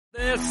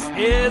This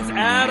is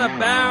Out of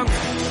Bounds.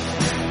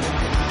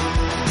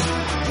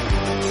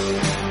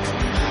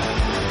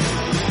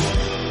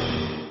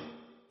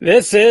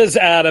 This is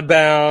Out of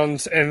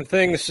Bounds, and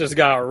things just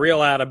got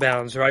real out of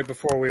bounds right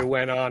before we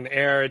went on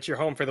air. It's your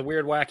home for the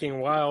weird, wacky,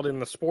 and wild in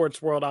the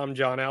sports world. I'm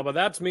John Alba.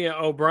 That's Mia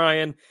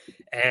O'Brien,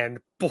 and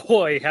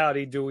boy,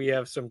 howdy, do we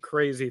have some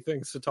crazy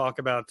things to talk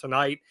about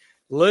tonight.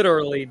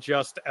 Literally,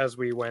 just as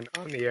we went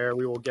on the air,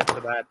 we will get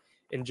to that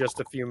in just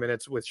a few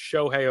minutes with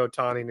Shohei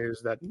Ohtani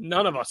news that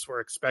none of us were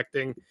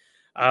expecting.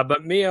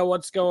 But Mia,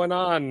 what's going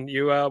on?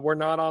 You were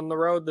not on the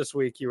road this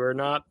week. You were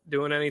not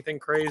doing anything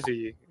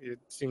crazy. It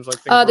seems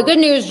like the good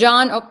news,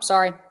 John. Oh,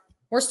 sorry.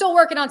 We're still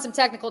working on some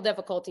technical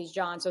difficulties,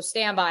 John. So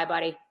stand by,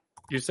 buddy.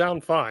 You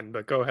sound fine,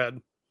 but go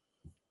ahead.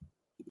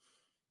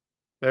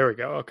 There we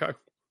go. Okay.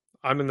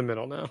 I'm in the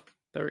middle now.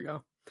 There we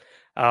go.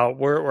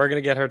 We're going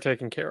to get her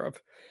taken care of.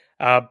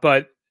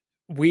 But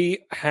we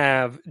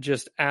have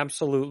just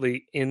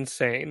absolutely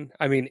insane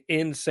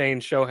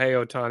Shohei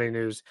Ohtani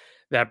news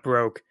that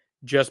broke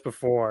just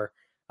before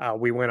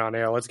we went on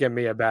air. Let's get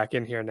Mia back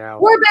in here now.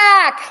 We're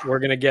back. We're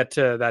going to get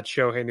to that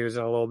Shohei news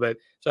in a little bit.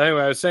 So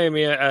anyway, I was saying,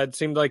 Mia, it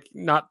seemed like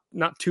not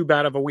too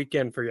bad of a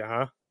weekend for you,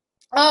 huh?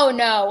 Oh,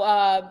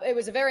 no. It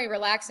was a very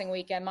relaxing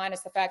weekend, minus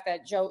the fact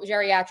that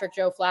geriatric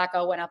Joe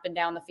Flacco went up and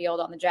down the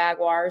field on the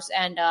Jaguars,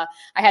 and I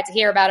had to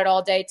hear about it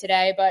all day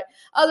today. But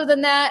other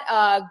than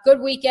that, good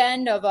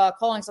weekend of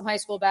calling some high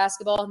school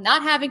basketball,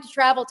 not having to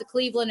travel to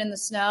Cleveland in the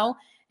snow,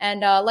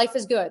 and life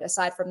is good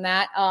aside from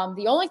that.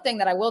 The only thing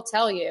that I will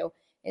tell you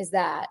is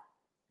that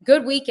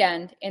good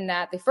weekend in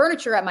that the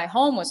furniture at my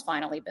home was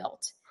finally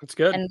built. That's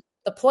good. And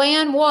the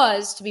plan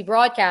was to be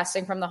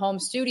broadcasting from the home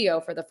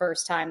studio for the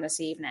first time this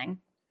evening.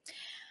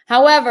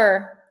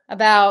 However,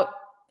 about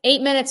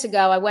 8 minutes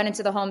ago, I went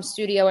into the home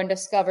studio and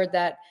discovered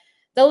that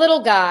the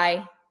little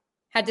guy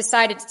had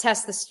decided to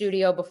test the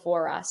studio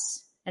before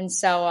us. And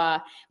so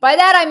by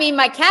that, I mean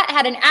my cat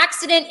had an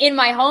accident in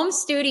my home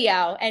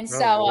studio. And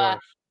so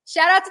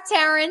shout out to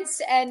Terrence.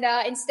 And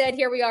instead,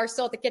 here we are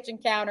still at the kitchen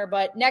counter.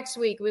 But next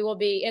week, we will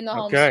be in the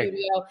home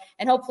studio.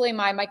 And hopefully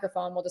my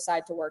microphone will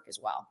decide to work as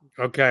well.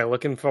 Okay,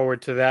 looking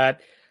forward to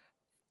that.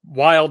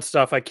 Wild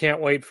stuff. I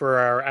can't wait for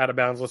our Out of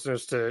Bounds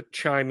listeners to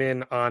chime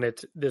in on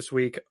it this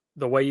week.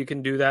 The way you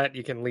can do that,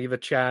 you can leave a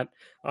chat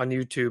on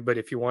YouTube. But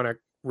if you want to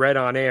read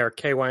on air,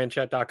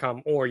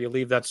 kynchat.com, or you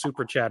leave that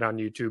super chat on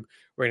YouTube,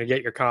 we're going to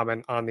get your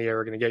comment on the air.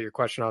 We're going to get your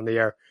question on the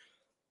air.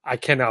 I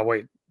cannot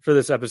wait for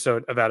this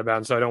episode of Out of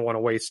Bounds, so I don't want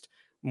to waste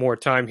more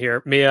time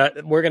here. Mia,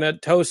 we're going to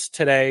toast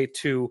today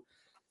to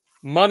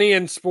money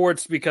in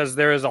sports because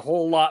there is a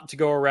whole lot to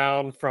go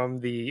around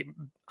from the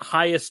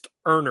highest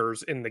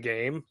earners in the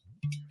game.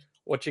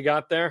 What you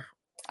got there?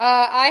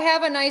 I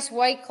have a nice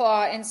White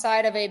Claw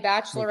inside of a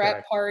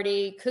bachelorette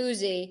party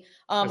koozie,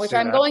 which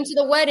I'm going to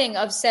the wedding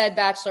of said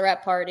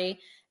bachelorette party.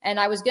 And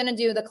I was going to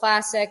do the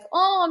classic,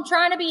 I'm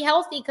trying to be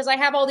healthy because I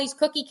have all these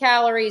cookie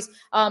calories.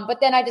 But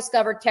then I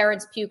discovered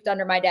Terrence puked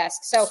under my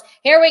desk. So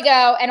here we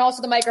go. And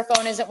also the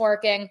microphone isn't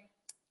working.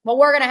 But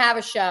we're going to have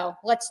a show.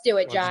 Let's do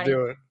it, Johnny.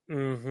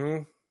 Let's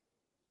do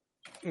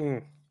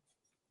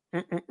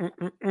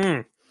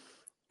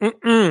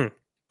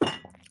it.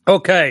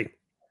 Okay.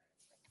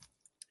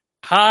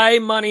 High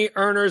money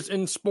earners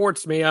in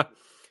sports, Mia.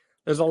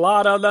 There's a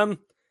lot of them,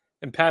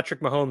 and Patrick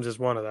Mahomes is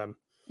one of them.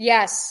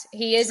 Yes,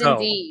 he is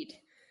indeed.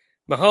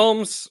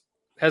 Mahomes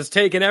has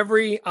taken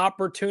every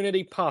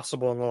opportunity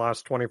possible in the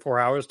last 24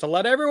 hours to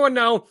let everyone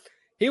know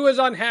he was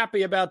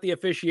unhappy about the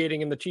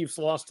officiating in the Chiefs'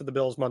 loss to the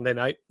Bills Sunday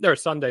night.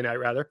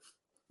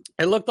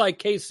 It looked like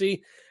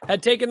KC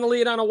had taken the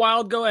lead on a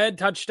wild go-ahead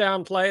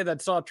touchdown play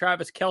that saw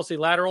Travis Kelce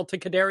lateral to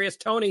Kadarius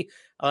Toney,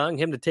 allowing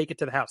him to take it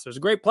to the house. It was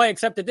a great play,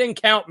 except it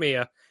didn't count,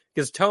 Mia,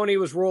 because Toney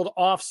was ruled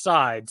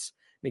offsides,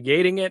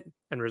 negating it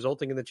and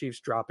resulting in the Chiefs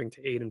dropping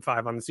to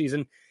 8-5 on the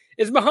season.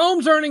 Is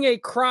Mahomes earning a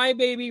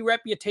crybaby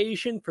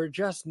reputation for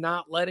just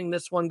not letting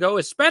this one go,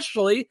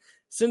 especially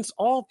since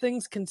all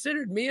things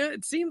considered, Mia,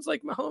 it seems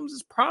like Mahomes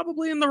is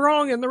probably in the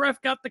wrong and the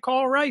ref got the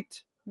call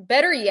right.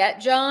 Better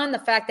yet, John, the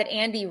fact that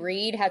Andy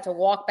Reid had to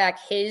walk back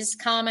his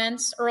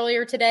comments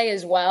earlier today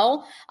as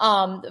well.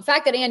 The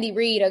fact that Andy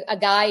Reid, a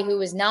guy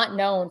who is not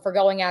known for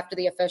going after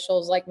the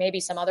officials like maybe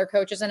some other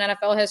coaches in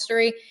NFL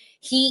history,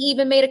 he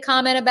even made a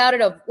comment about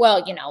it of,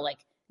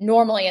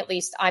 normally at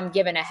least I'm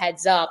given a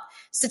heads up.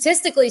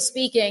 Statistically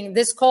speaking,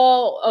 this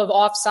call of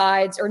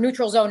offsides or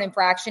neutral zone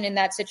infraction in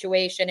that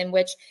situation in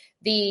which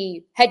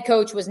the head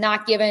coach was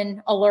not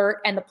given alert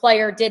and the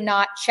player did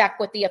not check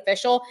with the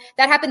official,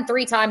 that happened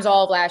 3 times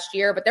all of last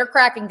year, but they're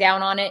cracking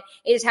down on it.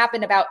 It has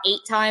happened about 8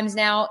 times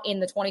now in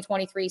the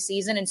 2023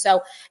 season. And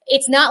so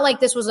it's not like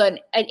this was an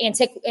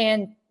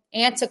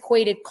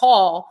antiquated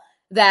call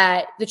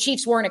that the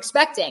Chiefs weren't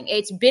expecting.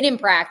 It's been in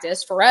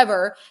practice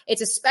forever.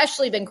 It's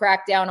especially been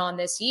cracked down on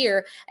this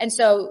year. And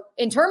so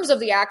in terms of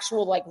the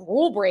actual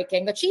rule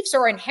breaking, the Chiefs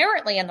are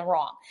inherently in the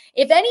wrong.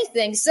 If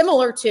anything,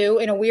 similar to,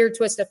 in a weird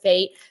twist of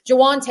fate,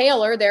 Jawan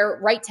Taylor, their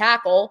right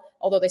tackle,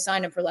 although they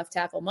signed him for left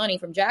tackle money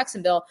from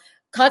Jacksonville,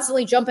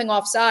 constantly jumping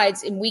off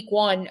sides in week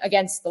 1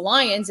 against the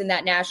Lions in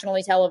that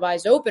nationally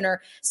televised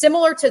opener,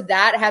 similar to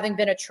that having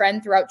been a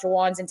trend throughout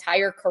Juwan's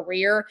entire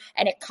career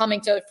and it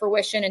coming to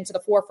fruition and to the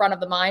forefront of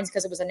the minds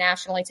because it was a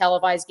nationally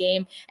televised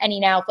game and he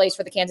now plays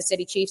for the Kansas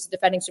City Chiefs, the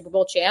defending Super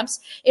Bowl champs.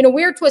 In a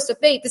weird twist of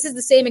fate, this is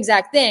the same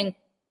exact thing,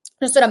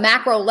 just at a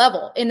macro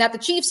level, in that the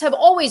Chiefs have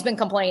always been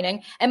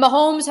complaining and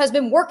Mahomes has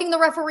been working the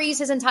referees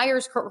his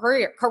entire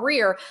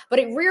career, but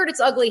it reared its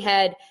ugly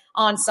head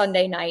on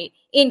Sunday night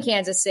in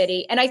Kansas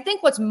City. And I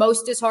think what's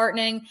most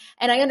disheartening,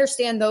 and I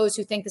understand those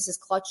who think this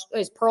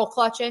is pearl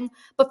clutching,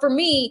 but for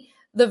me,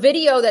 the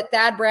video that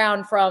Thad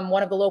Brown from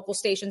one of the local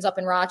stations up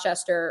in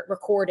Rochester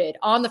recorded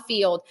on the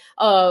field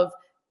of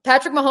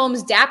Patrick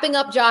Mahomes dapping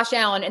up Josh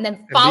Allen and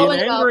then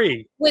following up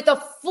with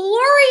a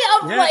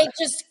flurry of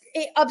just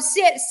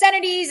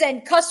obscenities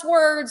and cuss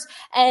words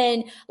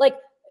and like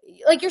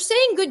you're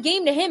saying good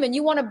game to him and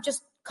you want to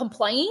just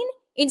complain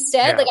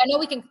instead. Like, I know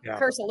we can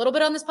curse a little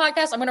bit on this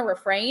podcast. I'm going to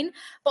refrain,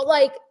 but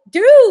like,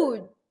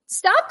 dude,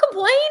 stop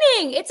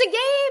complaining. It's a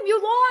game. You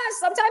lost.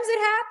 Sometimes it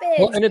happens.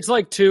 Well, and it's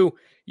like, too,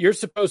 you're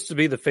supposed to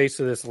be the face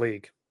of this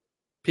league.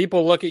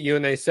 People look at you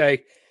and they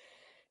say,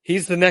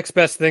 he's the next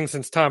best thing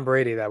since Tom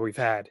Brady that we've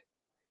had.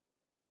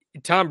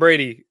 Tom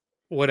Brady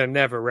would have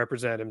never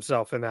represented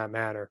himself in that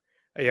manner.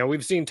 You know,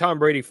 we've seen Tom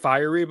Brady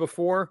fiery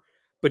before,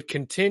 but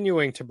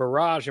continuing to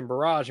barrage on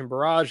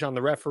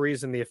the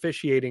referees and the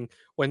officiating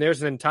when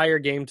there's an entire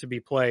game to be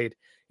played,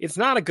 it's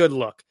not a good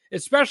look,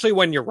 especially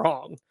when you're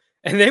wrong.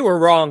 And they were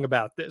wrong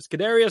about this.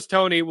 Kadarius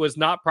Toney was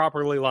not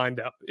properly lined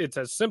up. It's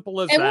as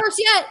simple as that. And worse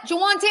yet,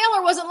 Jawan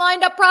Taylor wasn't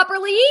lined up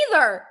properly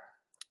either.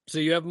 So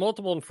you have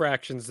multiple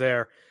infractions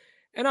there.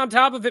 And on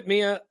top of it,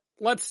 Mia,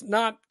 let's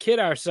not kid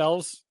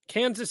ourselves.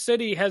 Kansas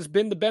City has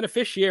been the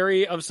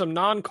beneficiary of some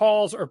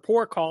non-calls or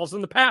poor calls in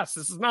the past.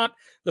 This is not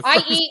the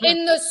first i.e.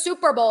 in the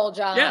Super Bowl,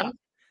 John. Yeah.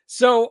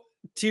 So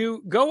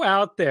to go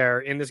out there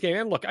in this game,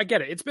 and look, I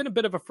get it. It's been a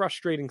bit of a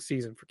frustrating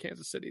season for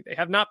Kansas City. They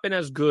have not been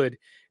as good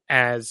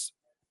as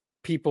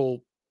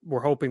people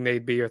were hoping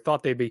they'd be or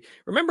thought they'd be.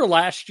 Remember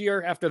last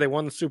year after they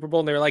won the Super Bowl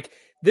and they were like,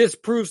 this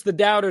proves the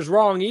doubters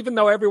wrong, even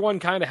though everyone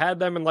kind of had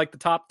them in like the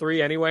top 3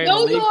 anyway.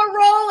 Know your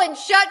role and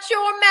shut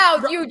your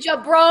mouth, you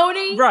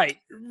jabroni.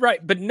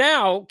 Right. But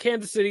now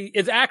Kansas City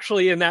is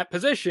actually in that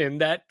position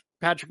that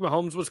Patrick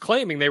Mahomes was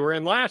claiming they were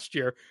in last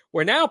year,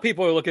 where now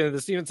people are looking at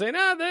this team and saying,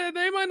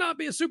 they might not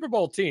be a Super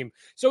Bowl team.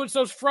 So it's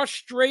those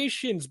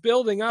frustrations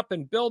building up.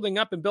 And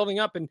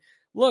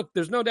look,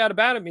 there's no doubt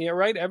about it, Mia,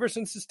 right? Ever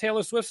since this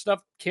Taylor Swift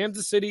stuff,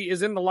 Kansas City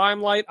is in the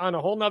limelight on a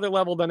whole nother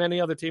level than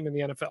any other team in the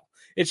NFL.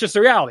 It's just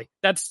a reality.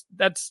 That's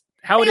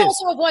how it is. They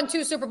also have won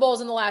 2 Super Bowls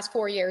in the last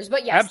 4 years,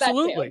 but yes,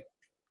 absolutely.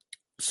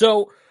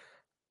 So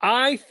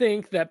I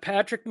think that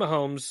Patrick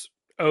Mahomes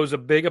owes a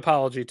big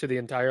apology to the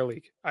entire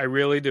league. I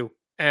really do.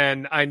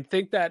 And I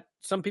think that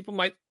some people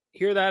might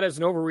hear that as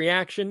an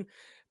overreaction,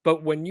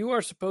 but when you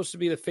are supposed to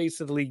be the face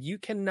of the league, you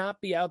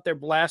cannot be out there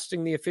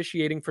blasting the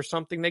officiating for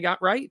something they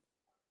got right.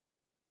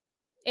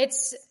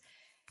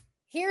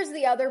 Here's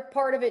the other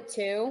part of it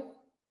too,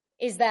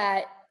 is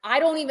that I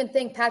don't even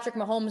think Patrick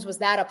Mahomes was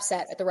that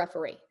upset at the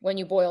referee when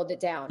you boiled it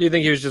down. Do you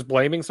think he was just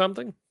blaming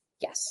something?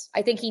 Yes.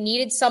 I think he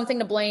needed something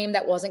to blame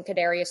that wasn't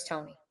Kadarius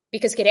Toney.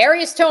 Because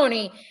Kadarius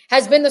Toney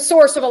has been the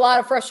source of a lot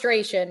of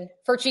frustration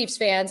for Chiefs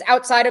fans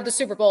outside of the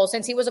Super Bowl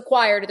since he was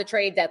acquired at the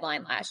trade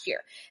deadline last year.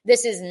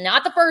 This is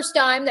not the first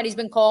time that he's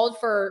been called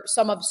for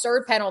some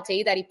absurd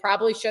penalty that he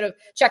probably should have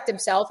checked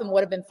himself and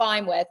would have been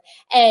fine with.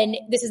 And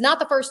this is not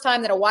the first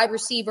time that a wide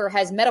receiver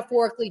has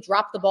metaphorically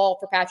dropped the ball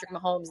for Patrick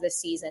Mahomes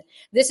this season.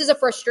 This is a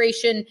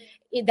frustration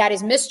that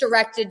is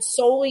misdirected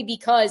solely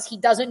because he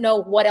doesn't know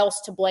what else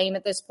to blame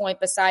at this point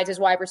besides his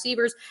wide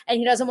receivers, and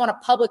he doesn't want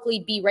to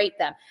publicly berate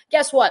them.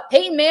 Guess what?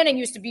 Peyton Manning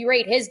used to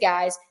berate his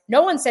guys.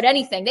 No one said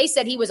anything. They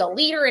said he was a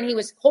leader and he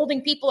was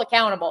holding people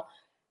accountable.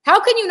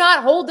 How can you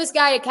not hold this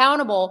guy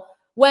accountable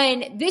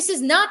when this is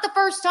not the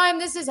first time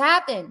this has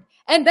happened?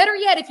 And better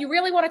yet, if you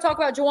really want to talk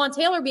about Jawan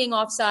Taylor being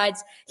offsides,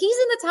 he's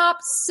in the top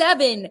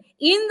 7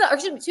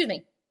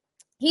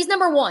 He's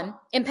number 1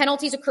 in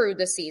penalties accrued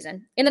this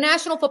season in the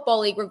National Football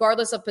League,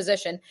 regardless of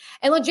position.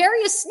 And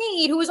L'Jarius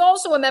Sneed, who is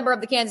also a member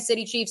of the Kansas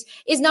City Chiefs,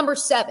 is number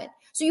 7.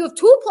 So you have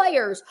 2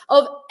 players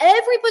of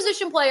every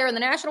position player in the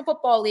National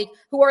Football League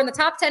who are in the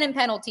top 10 in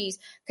penalties.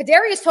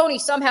 Kadarius Toney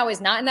somehow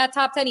is not in that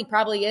top 10. He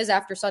probably is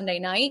after Sunday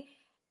night.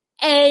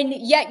 And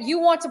yet you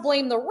want to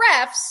blame the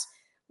refs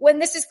when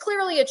this is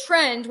clearly a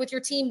trend with your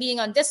team being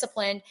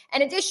undisciplined,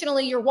 and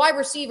additionally, your wide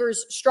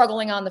receivers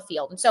struggling on the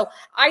field. And so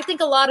I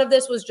think a lot of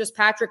this was just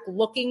Patrick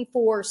looking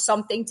for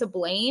something to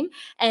blame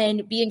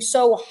and being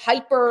so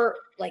hyper,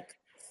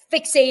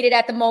 fixated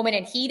at the moment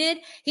and heated.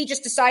 He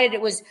just decided it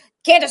was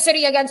Kansas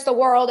City against the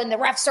world and the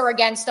refs are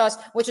against us,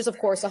 which is, of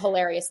course, a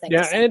hilarious thing.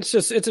 Yeah, and it's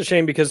a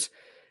shame because,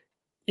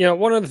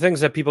 one of the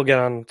things that people get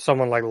on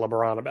someone like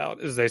LeBron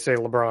about is they say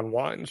LeBron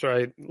whines,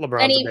 right?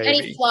 LeBron's a baby.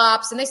 And he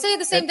flops. And they say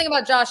the same thing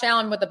about Josh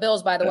Allen with the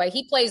Bills, by the way.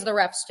 He plays the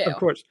refs too. Of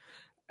course.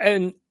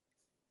 And,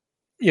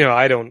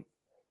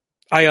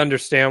 I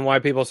understand why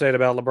people say it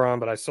about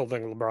LeBron, but I still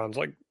think LeBron's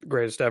the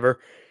greatest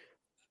ever.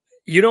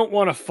 You don't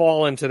want to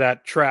fall into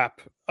that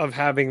trap of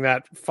having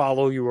that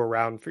follow you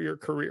around for your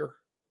career.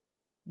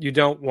 You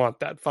don't want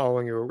that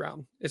following you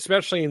around,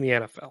 especially in the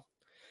NFL.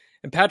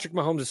 And Patrick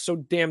Mahomes is so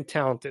damn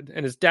talented,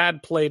 and his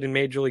dad played in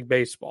Major League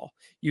Baseball.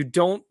 You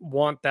don't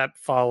want that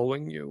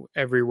following you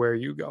everywhere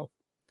you go.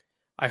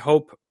 I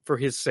hope for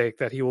his sake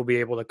that he will be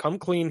able to come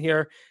clean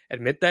here,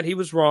 admit that he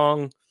was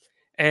wrong.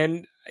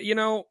 And,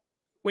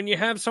 when you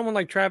have someone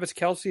like Travis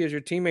Kelce as your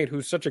teammate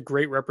who's such a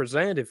great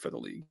representative for the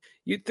league,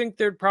 you'd think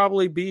there'd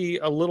probably be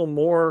a little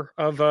more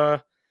of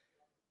a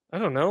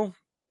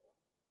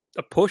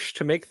push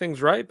to make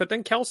things right. But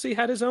then Kelce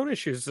had his own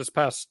issues this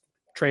past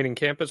training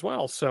camp as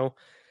well. So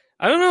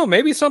I don't know.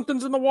 Maybe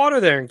something's in the water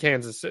there in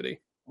Kansas City.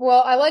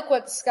 Well, I like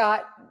what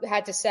Scott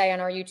had to say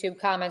on our YouTube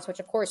comments, which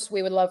of course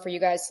we would love for you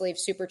guys to leave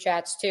super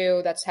chats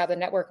too. That's how the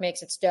network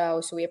makes its dough.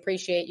 So we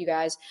appreciate you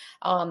guys.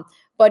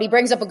 But he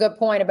brings up a good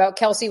point about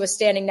Kelce was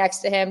standing next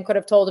to him, could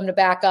have told him to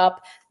back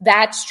up.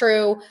 That's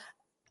true.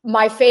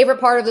 My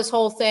favorite part of this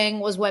whole thing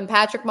was when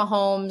Patrick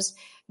Mahomes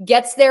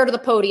gets there to the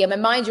podium.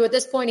 And mind you, at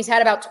this point, he's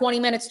had about 20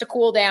 minutes to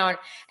cool down.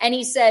 And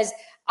he says,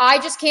 I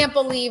just can't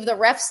believe the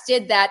refs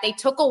did that. They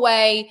took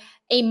away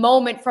a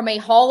moment from a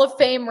Hall of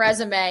Fame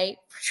resume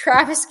for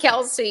Travis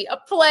Kelce, a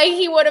play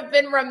he would have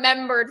been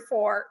remembered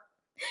for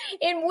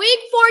in week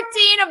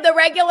 14 of the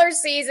regular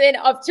season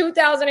of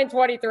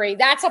 2023.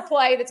 That's a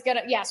play that's going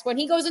to, yes, when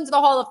he goes into the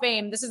Hall of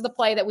Fame, this is the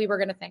play that we were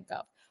going to think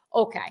of.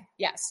 Okay,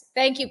 yes.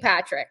 Thank you,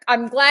 Patrick.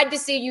 I'm glad to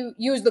see you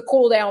use the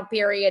cool down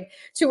period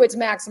to its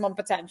maximum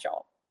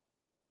potential.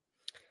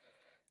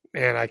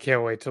 Man, I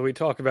can't wait till we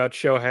talk about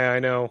Shohei. I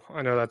know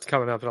that's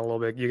coming up in a little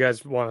bit. You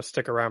guys want to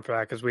stick around for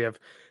that because we have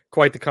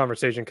quite the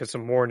conversation because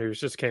some more news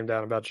just came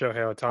down about Shohei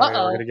Ohtani that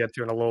we're going to get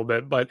to in a little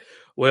bit. But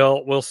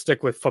we'll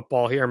stick with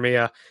football here,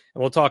 Mia,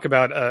 and we'll talk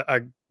about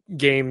a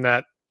game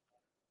that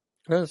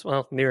is,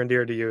 well, near and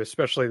dear to you,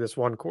 especially this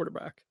one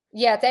quarterback.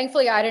 Yeah,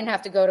 thankfully I didn't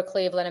have to go to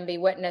Cleveland and be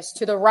witness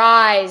to the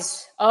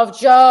rise of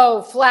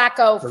Joe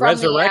Flacco from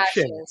the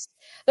ashes.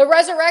 The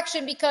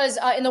resurrection, because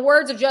in the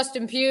words of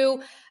Justin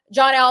Pugh,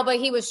 John Alba,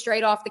 he was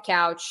straight off the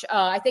couch.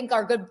 I think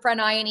our good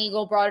friend Ian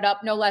Eagle brought it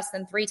up no less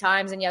than 3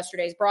 times in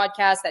yesterday's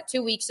broadcast that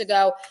 2 weeks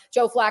ago,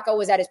 Joe Flacco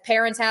was at his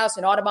parents' house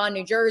in Audubon,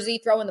 New Jersey,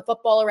 throwing the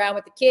football around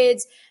with the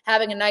kids,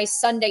 having a nice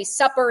Sunday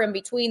supper in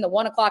between the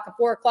 1 o'clock and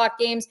 4 o'clock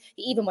games.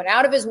 He even went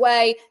out of his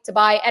way to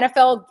buy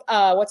NFL,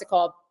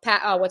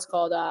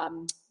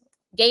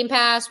 Game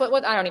Pass.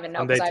 What? I don't even know.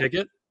 Sunday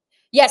ticket?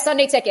 Yeah,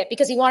 Sunday ticket,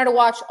 because he wanted to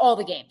watch all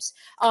the games.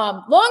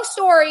 Long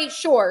story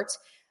short,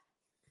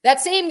 that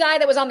same guy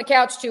that was on the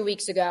couch 2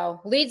 weeks ago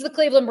leads the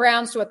Cleveland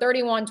Browns to a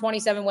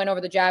 31-27 win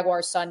over the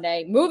Jaguars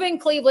Sunday, moving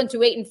Cleveland to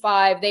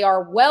 8-5. They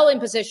are well in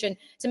position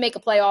to make a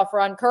playoff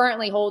run,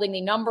 currently holding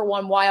the number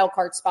 1 wild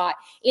card spot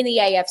in the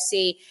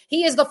AFC.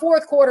 He is the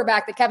 4th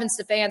quarterback that Kevin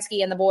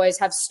Stefanski and the boys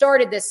have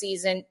started this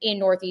season in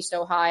Northeast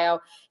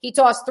Ohio. He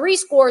tossed 3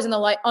 scores in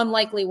the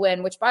unlikely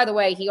win, which, by the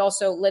way, he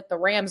also lit the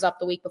Rams up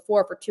the week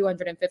before for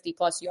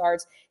 250-plus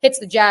yards, hits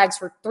the Jags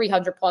for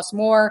 300-plus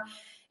more.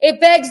 It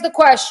begs the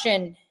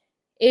question,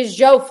 is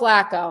Joe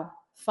Flacco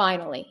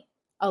finally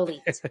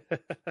elite?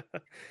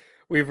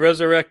 We've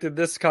resurrected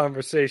this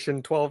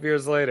conversation 12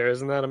 years later.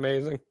 Isn't that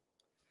amazing?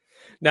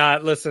 Nah,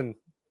 listen,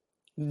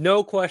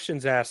 no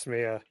questions asked,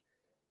 Mia.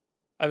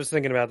 I was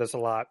thinking about this a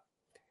lot.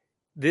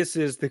 This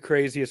is the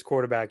craziest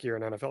quarterback year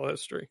in NFL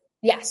history.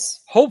 Yes.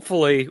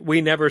 Hopefully,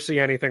 we never see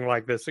anything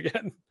like this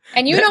again.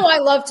 And I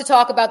love to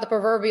talk about the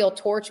proverbial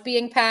torch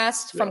being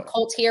passed from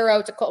cult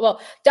hero to cult.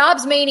 Well,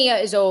 Dobbs Mania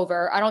is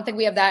over. I don't think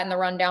we have that in the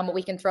rundown, but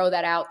we can throw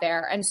that out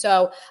there. And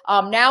so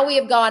now we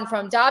have gone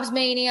from Dobbs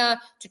Mania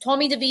to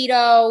Tommy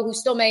DeVito, who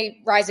still may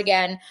rise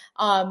again,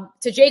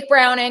 to Jake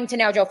Browning, to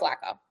now Joe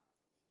Flacco.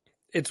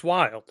 It's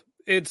wild.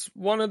 It's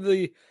one of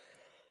the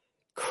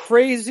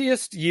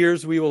craziest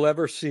years we will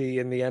ever see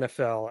in the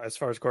NFL as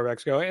far as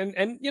quarterbacks go.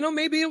 And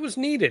maybe it was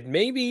needed.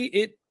 Maybe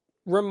it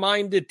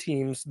reminded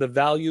teams the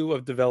value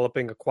of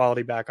developing a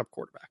quality backup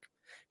quarterback,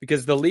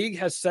 because the league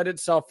has set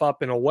itself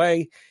up in a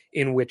way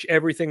in which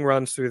everything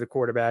runs through the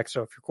quarterback.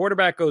 So if your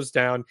quarterback goes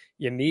down,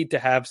 you need to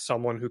have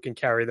someone who can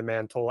carry the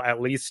mantle,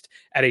 at least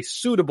at a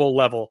suitable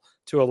level,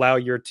 to allow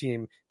your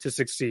team to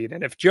succeed.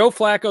 And if Joe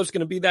Flacco is going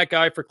to be that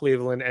guy for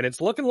Cleveland, and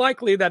it's looking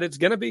likely that it's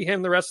going to be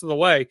him the rest of the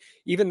way,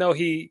 even though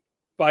he,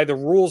 by the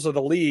rules of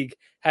the league,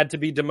 had to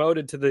be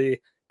demoted to the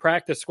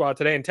practice squad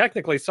today. And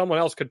technically someone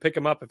else could pick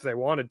him up if they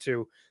wanted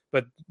to,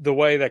 but the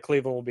way that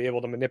Cleveland will be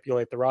able to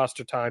manipulate the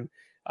roster time,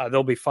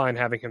 they'll be fine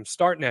having him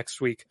start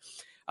next week.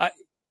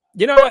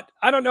 You know what?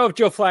 I don't know if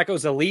Joe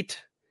Flacco's elite,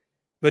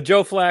 but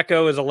Joe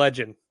Flacco is a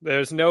legend.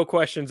 There's no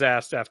questions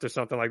asked after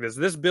something like this.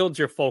 This builds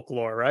your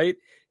folklore, right?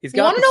 He's got.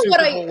 You want to know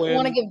what I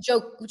want to give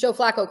Joe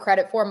Flacco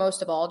credit for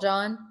most of all,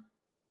 John?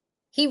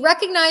 He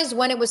recognized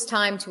when it was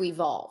time to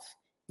evolve.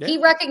 Yeah. He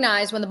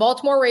recognized when the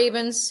Baltimore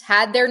Ravens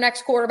had their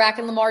next quarterback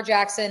in Lamar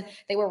Jackson,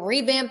 they were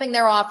revamping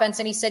their offense,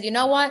 and he said, you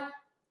know what?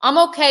 I'm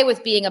okay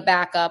with being a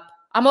backup.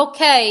 I'm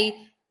okay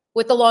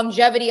with the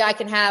longevity I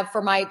can have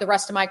for the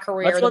rest of my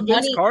career. That's what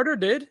Vince Carter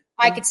did.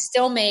 I could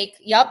still make,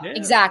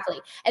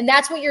 exactly. And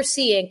that's what you're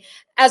seeing,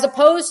 as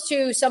opposed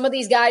to some of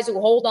these guys who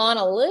hold on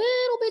a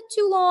little bit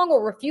too long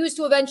or refuse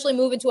to eventually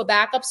move into a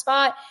backup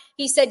spot.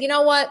 He said, you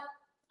know what?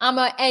 I'm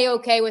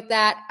A-okay with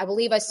that. I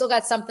believe I still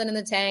got something in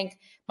the tank.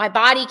 My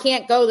body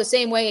can't go the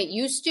same way it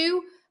used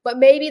to, but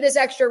maybe this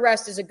extra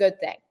rest is a good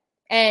thing.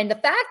 And the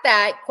fact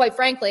that, quite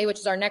frankly, which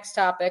is our next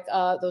topic,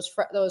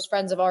 those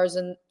friends of ours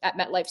at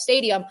MetLife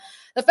Stadium,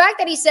 the fact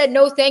that he said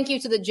no thank you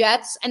to the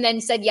Jets and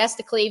then said yes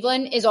to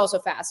Cleveland is also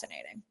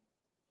fascinating.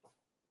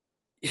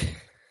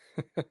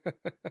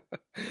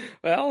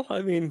 Well,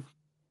 I mean,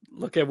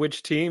 look at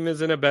which team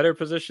is in a better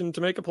position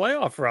to make a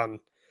playoff run.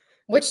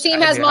 Which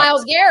team has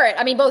Myles Garrett?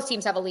 I mean, both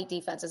teams have elite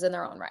defenses in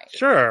their own right.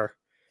 Sure.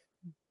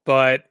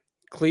 But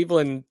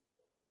Cleveland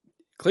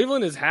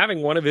is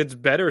having one of its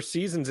better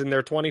seasons in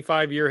their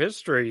 25-year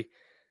history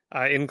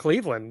in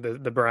Cleveland,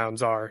 the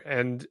Browns are.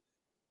 And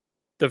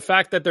the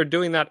fact that they're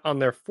doing that on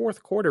their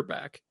fourth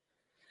quarterback,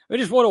 I mean,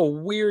 just what a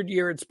weird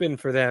year it's been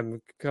for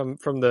them. Come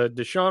from the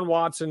Deshaun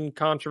Watson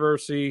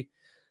controversy,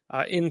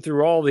 in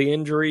through all the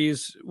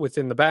injuries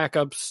within the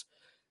backups,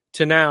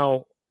 to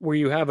now where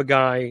you have a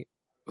guy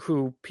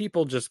who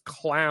people just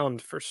clowned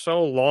for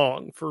so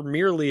long for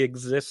merely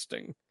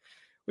existing,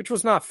 which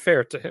was not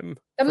fair to him.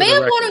 The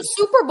man won a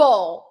Super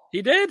Bowl.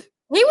 He did?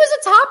 He was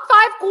a top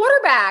 5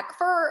 quarterback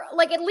for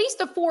like at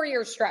least a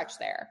 4-year stretch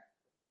there.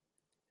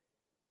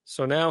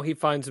 So now he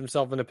finds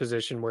himself in a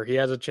position where he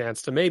has a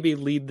chance to maybe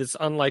lead this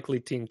unlikely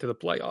team to the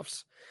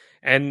playoffs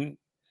and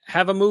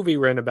have a movie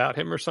written about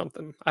him or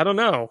something. I don't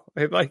know.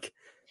 Like,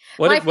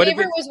 my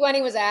favorite was when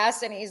he was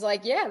asked, and he's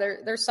like, yeah,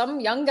 there's some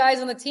young guys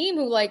on the team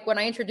who, like, when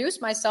I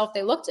introduced myself,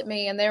 they looked at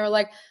me and they were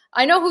like,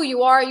 I know who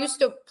you are. I used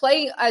to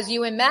play as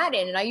you in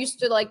Madden, and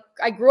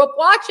I grew up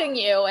watching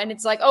you. And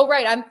it's like, oh,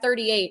 right, I'm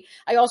 38.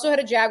 I also had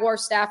a Jaguar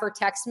staffer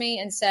text me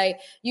and say,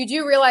 you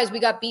do realize we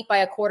got beat by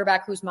a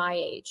quarterback who's my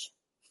age.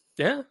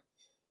 Yeah.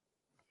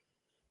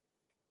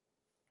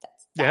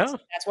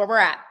 That's where we're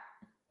at.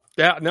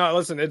 Yeah, no,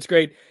 listen, it's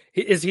great.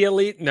 Is he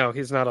elite? No,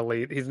 he's not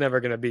elite. He's never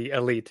going to be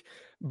elite.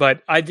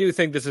 But I do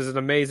think this is an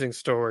amazing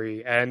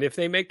story. And if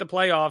they make the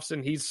playoffs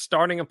and he's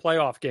starting a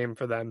playoff game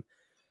for them,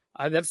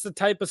 that's the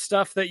type of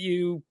stuff that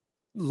you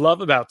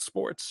love about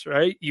sports,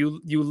 right?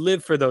 You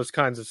live for those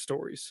kinds of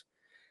stories.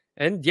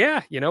 And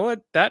yeah, you know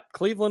what? That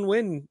Cleveland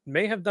win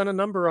may have done a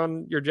number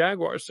on your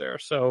Jaguars there.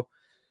 So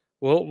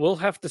we'll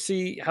have to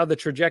see how the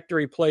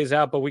trajectory plays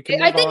out, but we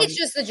can. I think it's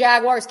just the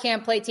Jaguars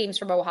can't play teams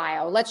from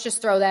Ohio. Let's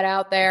just throw that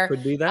out there.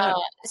 Could be that.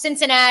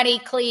 Cincinnati,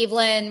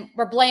 Cleveland,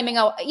 we're blaming.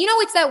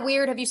 It's that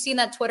weird. Have you seen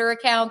that Twitter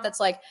account that's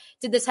like,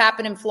 did this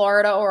happen in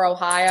Florida or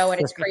Ohio? And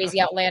it's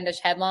crazy, outlandish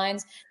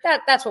headlines.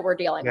 That's what we're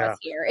dealing with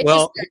here. It's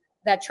just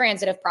that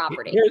transitive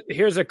property.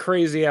 Here's a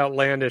crazy,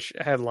 outlandish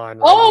headline.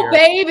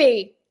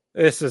 Baby.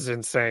 This is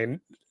insane.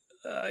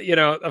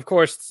 Of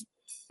course,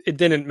 it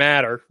didn't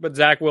matter, but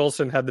Zach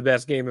Wilson had the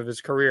best game of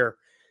his career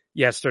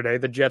yesterday.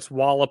 The Jets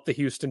walloped the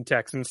Houston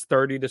Texans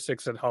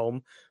 30-6 at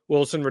home.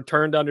 Wilson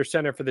returned under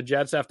center for the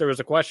Jets after there was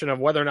a question of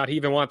whether or not he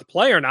even wanted to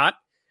play or not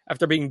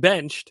after being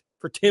benched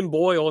for Tim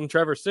Boyle and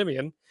Trevor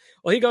Siemian.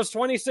 Well, he goes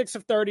 26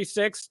 of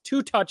 36,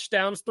 2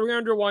 touchdowns,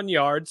 301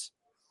 yards.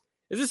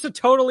 Is this a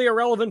totally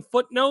irrelevant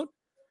footnote,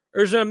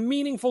 or is it a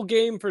meaningful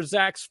game for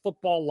Zach's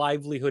football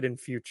livelihood and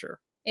future?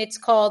 It's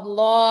called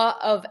law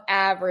of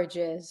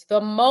averages.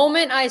 The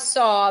moment I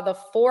saw the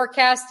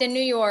forecast in New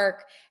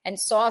York and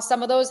saw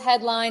some of those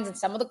headlines and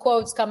some of the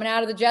quotes coming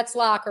out of the Jets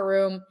locker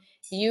room,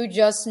 you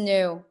just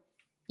knew.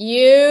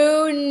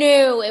 You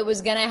knew it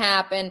was going to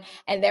happen.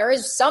 And there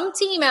is some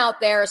team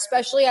out there,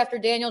 especially after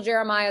Daniel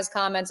Jeremiah's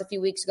comments a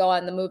few weeks ago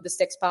on the Move the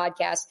Sticks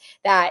podcast,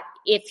 that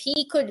if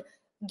he could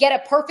get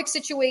a perfect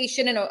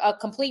situation and a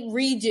complete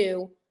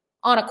redo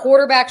on a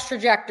quarterback's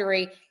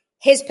trajectory,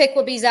 his pick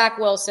would be Zach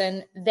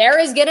Wilson. There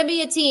is going to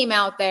be a team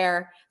out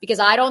there, because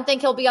I don't think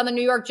he'll be on the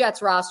New York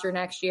Jets roster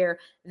next year.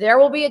 There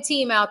will be a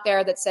team out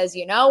there that says,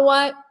 you know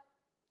what?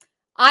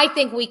 I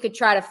think we could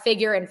try to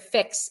figure and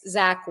fix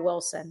Zach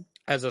Wilson.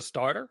 As a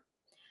starter?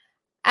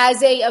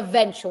 As a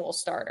eventual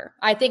starter.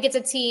 I think it's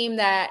a team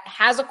that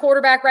has a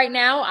quarterback right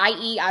now,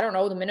 i.e., I don't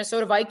know, the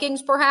Minnesota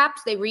Vikings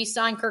perhaps. They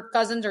re-sign Kirk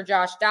Cousins or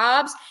Josh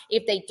Dobbs.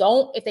 If they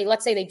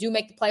let's say they do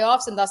make the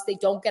playoffs and thus they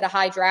don't get a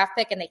high draft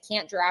pick and they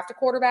can't draft a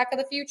quarterback of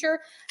the future,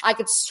 I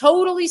could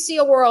totally see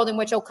a world in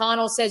which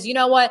O'Connell says, you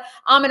know what,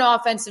 I'm an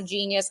offensive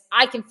genius.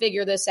 I can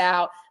figure this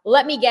out.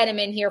 Let me get him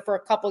in here for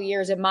a couple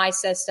years in my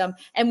system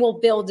and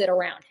we'll build it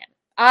around him.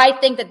 I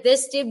think that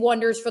this did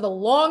wonders for the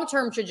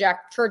long-term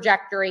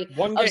trajectory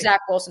of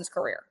Zach Wilson's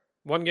career.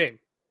 One game.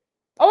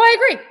 Oh, I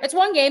agree. It's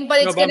one game,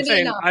 but it's going to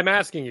be enough. I'm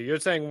asking you. You're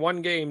saying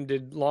one game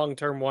did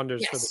long-term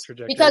wonders for the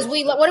trajectory. Because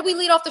what did we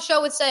lead off the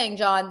show with saying,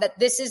 John? That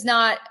this is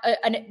not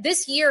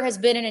this year has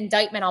been an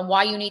indictment on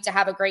why you need to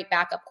have a great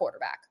backup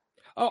quarterback.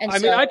 Oh,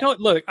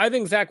 I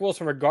think Zach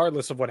Wilson,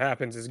 regardless of what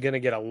happens, is going to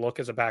get a look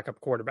as a backup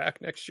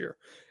quarterback next year.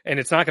 And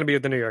it's not going to be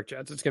with the New York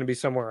Jets. It's going to be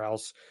somewhere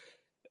else.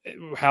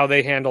 How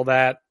they handle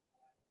that,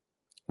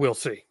 we'll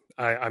see.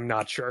 I'm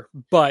not sure.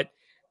 But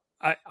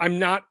I'm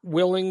not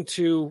willing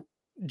to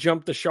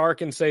jump the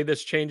shark and say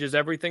this changes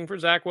everything for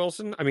Zach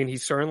Wilson. I mean, he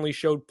certainly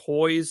showed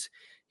poise.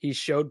 He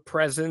showed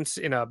presence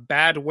in a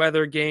bad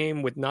weather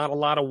game with not a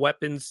lot of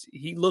weapons.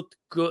 He looked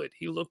good.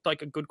 He looked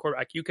like a good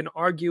quarterback. You can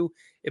argue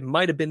it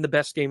might have been the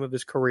best game of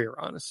his career,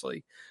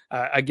 honestly,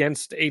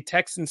 against a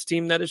Texans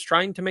team that is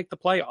trying to make the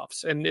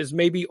playoffs and is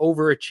maybe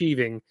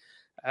overachieving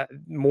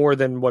more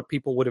than what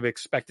people would have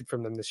expected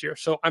from them this year.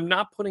 So I'm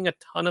not putting a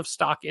ton of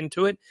stock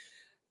into it.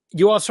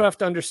 You also have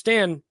to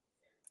understand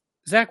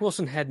Zach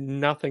Wilson had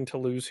nothing to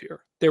lose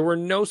here. There were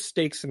no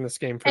stakes in this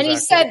game for And Zach he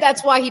said Wilson.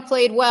 that's why he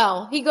played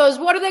well. He goes,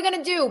 what are they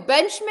going to do?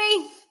 Bench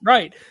me?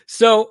 Right.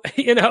 So,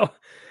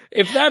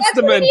 if that's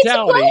the what he needs to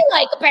mentality, play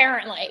like,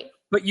 apparently.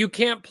 but you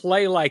can't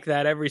play like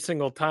that every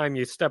single time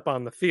you step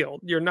on the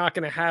field. You're not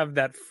going to have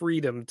that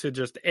freedom to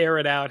just air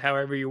it out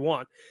however you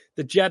want.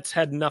 The Jets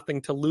had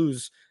nothing to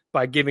lose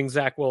by giving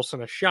Zach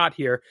Wilson a shot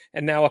here.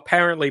 And now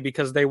apparently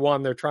because they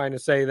won, they're trying to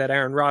say that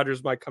Aaron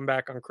Rodgers might come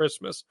back on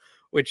Christmas,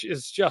 which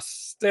is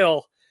just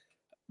still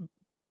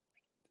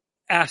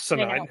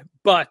asinine.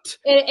 But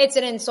it's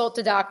an insult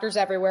to doctors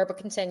everywhere, but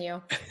continue.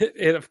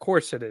 Of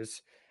course it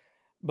is.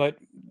 But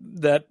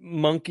that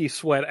monkey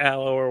sweat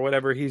aloe or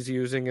whatever he's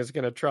using is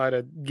going to try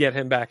to get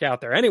him back out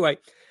there. Anyway,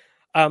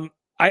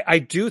 I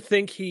do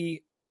think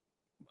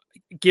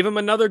give him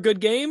another good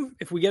game.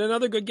 If we get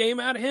another good game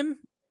out of him,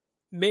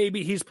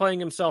 maybe he's playing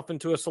himself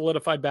into a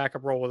solidified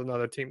backup role with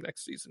another team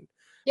next season.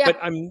 Yeah. But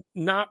I'm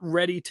not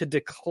ready to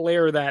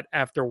declare that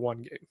after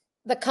one game.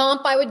 The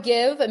comp I would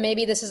give, and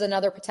maybe this is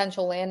another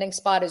potential landing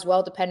spot as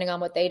well, depending on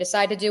what they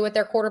decide to do with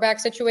their quarterback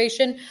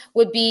situation,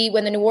 would be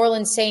when the New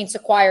Orleans Saints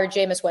acquired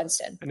Jameis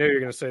Winston. I knew you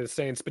were going to say the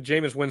Saints, but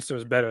Jameis Winston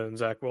is better than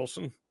Zach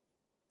Wilson.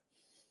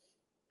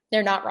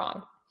 They're not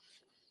wrong.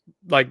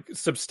 Like,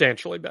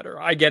 substantially better.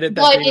 I get it.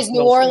 But is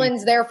New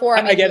Orleans, therefore...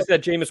 I get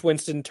that Jameis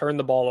Winston turned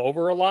the ball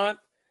over a lot,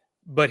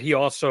 but he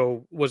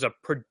also was a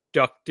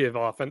productive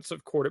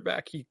offensive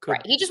quarterback. He could,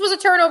 right. He just was a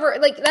turnover.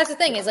 Like, that's the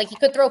thing is, like, he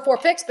could throw 4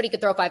 picks, but he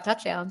could throw 5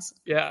 touchdowns.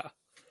 Yeah.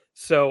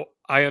 So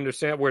I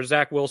understand where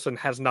Zach Wilson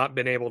has not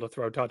been able to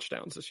throw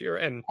touchdowns this year.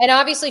 And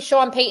obviously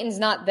Sean Payton's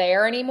not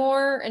there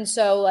anymore. And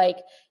so, like,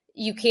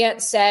 you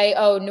can't say,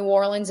 oh, New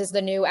Orleans is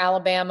the new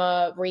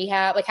Alabama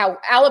rehab. Like, how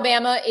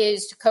Alabama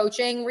is to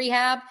coaching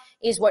rehab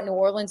is what New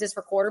Orleans is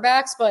for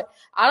quarterbacks. But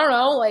I don't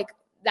know, like,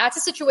 that's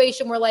a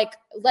situation where, like,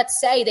 let's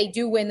say they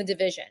do win the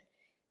division.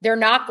 They're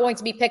not going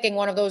to be picking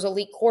one of those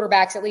elite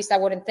quarterbacks, at least I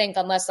wouldn't think,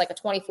 unless like a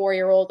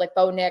 24-year-old like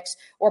Bo Nix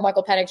or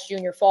Michael Penix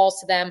Jr.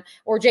 falls to them,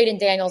 or Jaden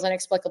Daniels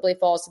inexplicably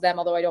falls to them,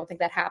 although I don't think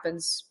that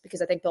happens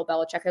because I think Bill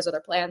Belichick has other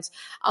plans.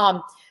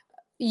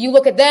 You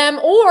look at them,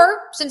 or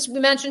since we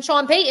mentioned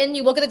Sean Payton,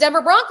 you look at the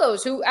Denver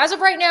Broncos, who as of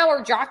right now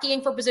are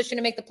jockeying for position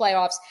to make the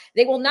playoffs.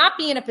 They will not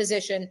be in a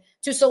position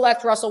to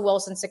select Russell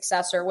Wilson's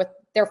successor with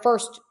their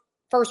first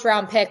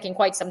round pick in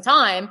quite some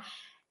time.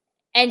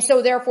 And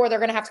so therefore they're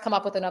going to have to come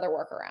up with another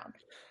workaround.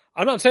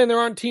 I'm not saying there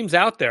aren't teams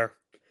out there.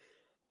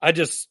 I'm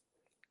team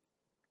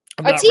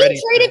not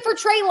traded for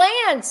Trey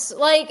Lance.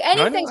 Like,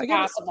 anything's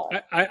possible.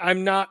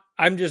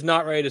 I'm just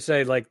not ready to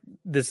say, like,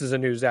 this is a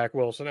new Zach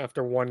Wilson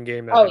after one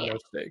game that had no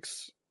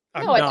stakes.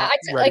 What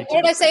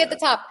did I say at the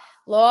top?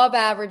 Law of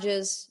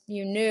averages.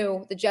 You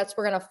knew the Jets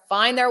were going to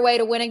find their way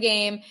to win a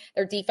game.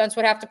 Their defense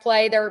would have to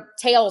play their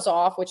tails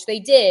off, which they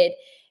did.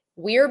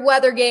 Weird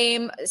weather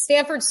game.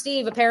 Stanford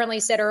Steve apparently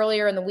said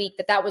earlier in the week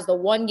that was the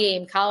one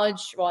game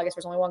college. Well, I guess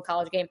there's only one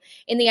college game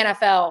in the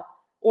NFL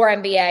or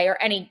NBA or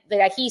any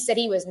that he said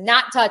he was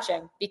not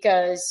touching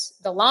because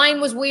the line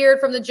was weird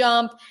from the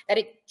jump, that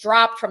it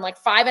dropped from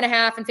like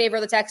 5.5 in favor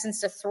of the Texans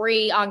to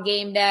 3 on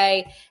game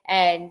day.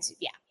 And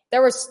yeah,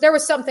 there was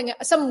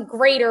some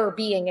greater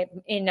being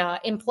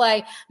in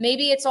play.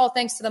 Maybe it's all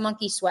thanks to the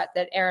monkey sweat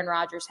that Aaron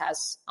Rodgers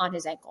has on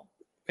his ankle.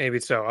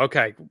 Maybe so.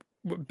 Okay.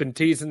 Been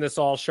teasing this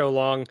all show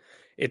long.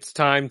 It's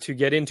time to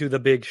get into the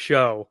big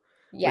show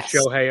with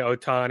Shohei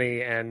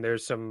Ohtani, and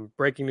there's some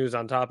breaking news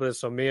on top of this.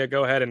 So Mia,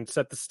 go ahead and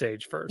set the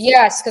stage first.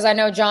 Yes, because I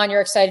know, John,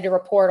 you're excited to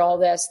report all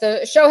this. The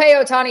Shohei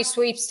Ohtani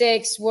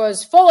sweepstakes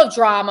was full of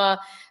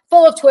drama,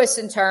 full of twists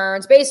and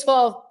turns.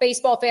 Baseball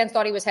fans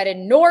thought he was headed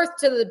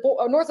north of the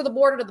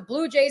border to the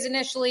Blue Jays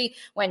initially,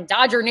 when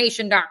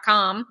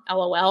DodgerNation.com,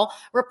 LOL,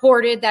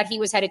 reported that he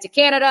was headed to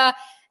Canada.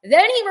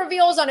 Then he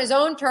reveals on his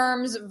own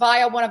terms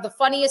via one of the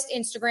funniest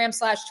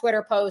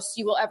Instagram/Twitter posts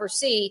you will ever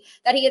see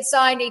that he had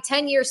signed a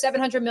 10-year,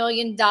 $700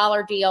 million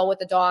deal with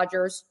the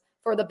Dodgers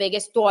for the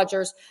biggest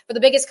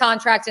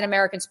contract in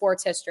American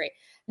sports history.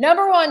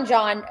 Number one,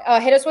 John,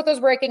 hit us with those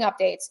breaking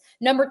updates.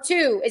 Number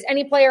two, is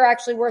any player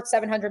actually worth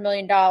 $700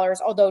 million?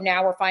 Although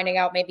now we're finding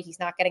out maybe he's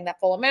not getting that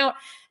full amount.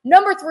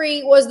 Number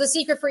three, was the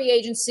secret free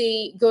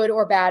agency good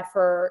or bad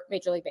for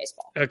Major League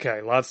Baseball?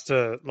 Okay, lots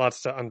to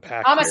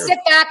unpack. I'm gonna sit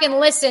back and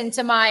listen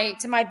to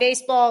my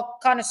baseball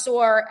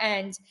connoisseur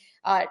and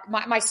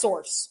my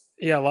source.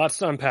 Yeah, lots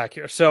to unpack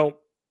here. So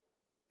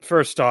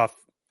first off,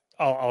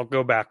 I'll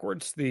go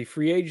backwards. The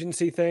free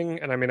agency thing,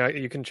 and I mean,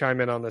 you can chime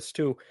in on this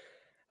too.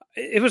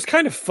 It was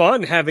kind of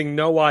fun having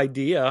no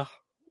idea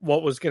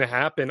what was going to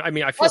happen. I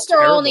mean, I feel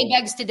Buster only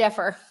begs to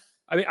differ.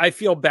 I mean, I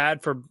feel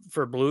bad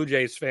for Blue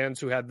Jays fans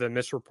who had the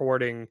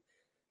misreporting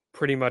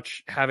pretty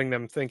much having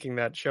them thinking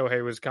that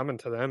Shohei was coming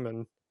to them,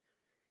 and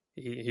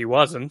he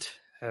wasn't.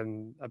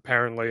 And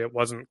apparently it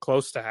wasn't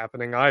close to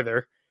happening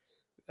either.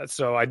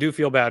 So I do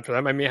feel bad for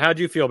them. I mean, how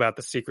do you feel about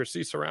the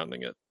secrecy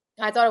surrounding it?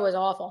 I thought it was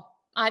awful.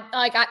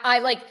 I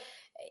like,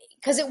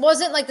 because it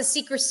wasn't like the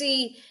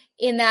secrecy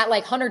in that,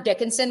 like Hunter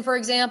Dickinson, for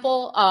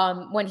example,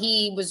 when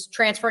he was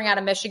transferring out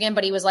of Michigan,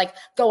 but he was like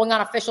going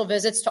on official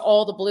visits to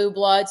all the blue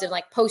bloods and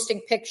like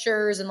posting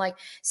pictures and like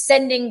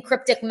sending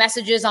cryptic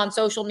messages on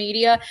social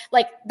media.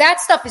 Like that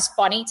stuff is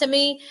funny to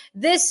me.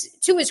 This,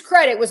 to his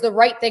credit, was the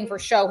right thing for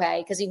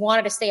Shohei because he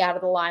wanted to stay out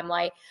of the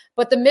limelight.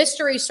 But the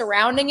mystery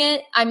surrounding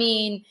it, I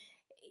mean,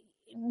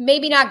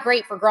 maybe not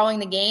great for growing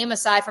the game,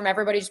 aside from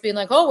everybody just being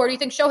like, oh, where do you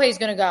think Shohei's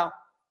going to go?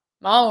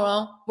 I don't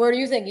know. Where do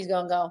you think he's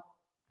going to go?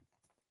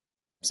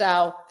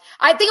 So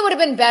I think it would have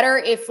been better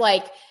if,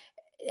 like,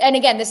 and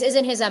again, this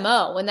isn't his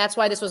MO, and that's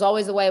why this was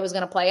always the way it was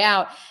going to play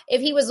out.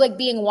 If he was like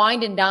being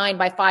wined and dined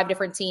by 5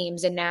 different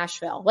teams in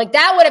Nashville, like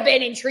that would have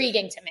been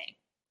intriguing to me.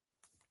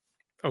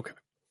 Okay.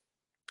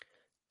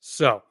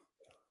 So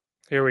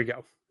here we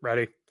go.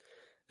 Ready?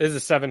 This is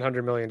a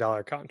 $700 million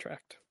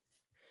contract.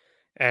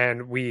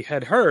 And we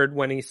had heard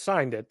when he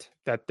signed it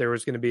that there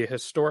was going to be a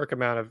historic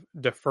amount of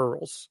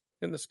deferrals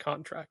in this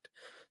contract.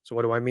 So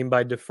what do I mean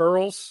by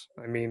deferrals?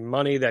 I mean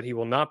money that he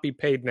will not be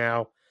paid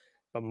now,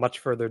 but much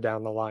further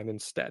down the line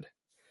instead.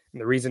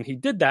 And the reason he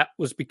did that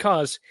was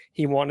because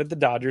he wanted the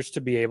Dodgers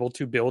to be able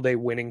to build a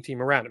winning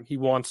team around him. He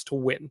wants to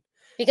win.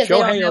 Because they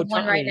don't have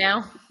one right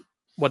now.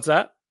 What's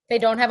that? They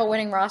don't have a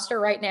winning roster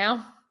right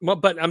now. Well,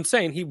 but I'm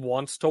saying he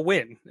wants to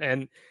win.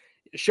 And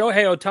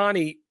Shohei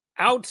Ohtani,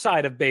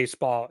 outside of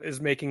baseball,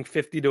 is making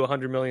 $50 to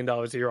 $100 million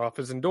a year off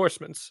his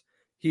endorsements.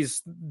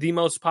 He's the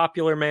most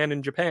popular man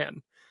in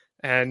Japan.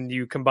 And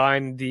you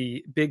combine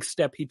the big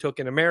step he took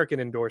in American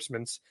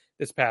endorsements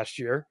this past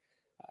year,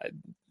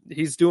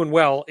 he's doing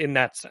well in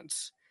that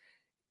sense.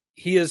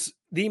 He is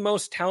the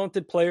most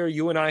talented player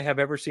you and I have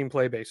ever seen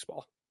play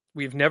baseball.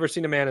 We've never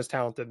seen a man as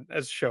talented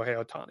as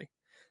Shohei Ohtani.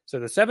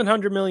 So the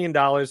 $700 million,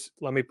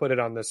 let me put it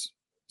on this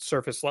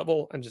surface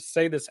level and just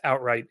say this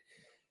outright.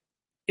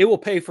 It will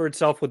pay for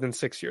itself within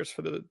 6 years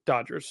for the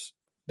Dodgers.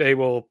 They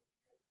will,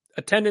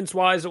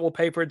 attendance-wise, it will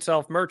pay for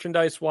itself.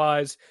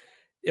 Merchandise-wise,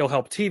 it'll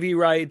help TV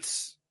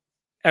rights,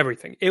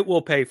 everything. It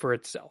will pay for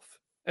itself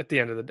at the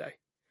end of the day.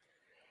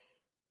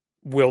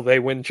 Will they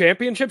win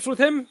championships with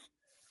him?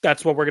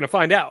 That's what we're going to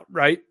find out,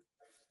 right?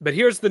 But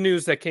here's the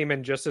news that came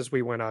in just as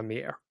we went on the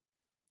air.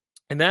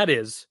 And that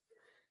is,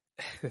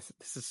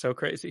 this is so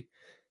crazy.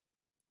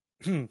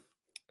 Shohei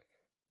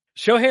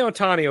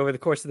Ohtani, over the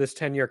course of this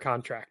 10-year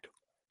contract,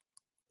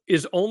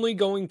 is only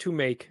going to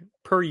make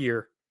per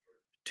year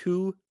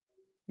 $2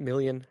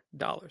 million.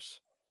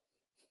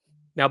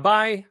 Now,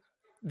 by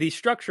the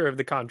structure of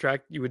the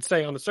contract, you would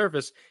say on the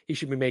surface, he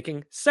should be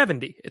making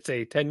 70. It's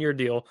a 10-year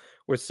deal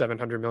worth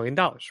 $700 million,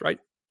 right?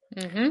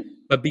 Mm-hmm.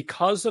 But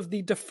because of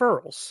the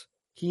deferrals,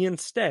 he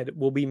instead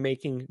will be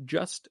making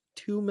just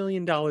 $2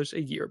 million a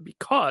year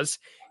because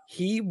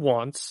he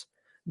wants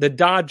the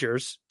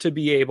Dodgers to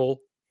be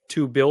able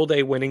to build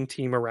a winning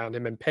team around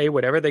him and pay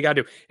whatever they got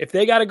to do. If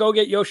they got to go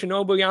get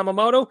Yoshinobu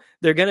Yamamoto,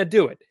 they're going to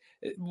do it.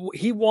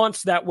 He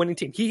wants that winning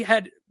team. He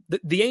had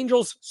the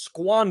Angels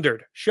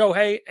squandered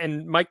Shohei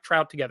and Mike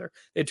Trout together.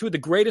 They had 2 of the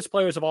greatest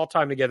players of all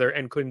time together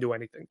and couldn't do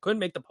anything. Couldn't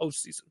make the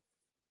postseason.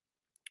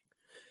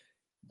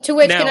 To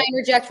which, can I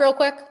interject real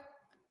quick?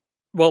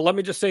 Well, let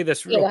me just say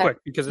this real quick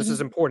because this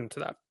is important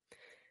to that.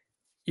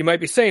 You might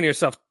be saying to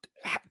yourself,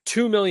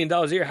 $2 million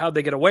a year, how'd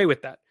they get away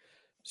with that?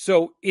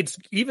 So it's,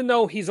 even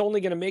though he's only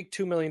going to make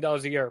 $2 million a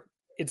year,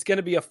 it's going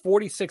to be a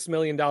 $46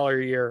 million a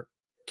year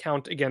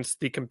count against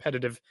the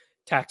competitive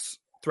tax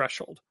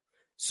threshold.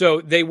 So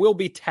they will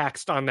be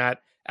taxed on that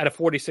at a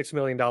 $46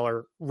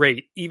 million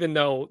rate, even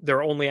though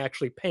they're only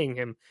actually paying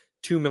him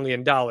 $2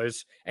 million.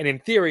 And in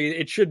theory,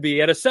 it should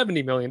be at a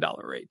 $70 million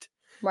rate.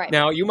 Right.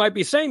 Now, you might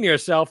be saying to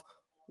yourself,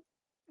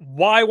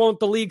 why won't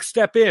the league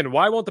step in?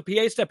 Why won't the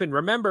PA step in?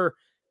 Remember,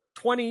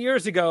 20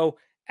 years ago,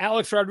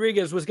 Alex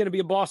Rodriguez was going to be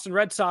a Boston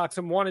Red Sox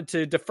and wanted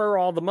to defer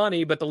all the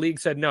money, but the league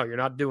said, no, you're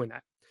not doing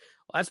that.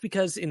 Well, that's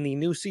because in the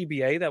new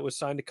CBA that was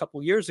signed a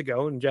couple years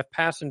ago, and Jeff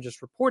Passan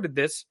just reported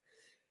this,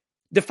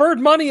 deferred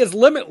money is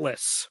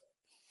limitless.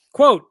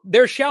 Quote,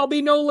 there shall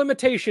be no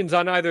limitations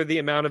on either the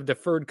amount of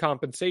deferred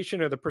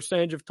compensation or the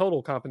percentage of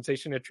total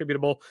compensation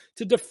attributable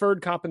to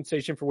deferred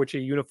compensation for which a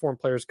uniform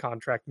player's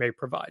contract may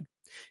provide.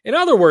 In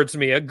other words,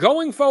 Mia,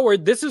 going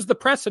forward, this is the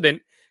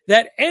precedent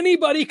that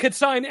anybody could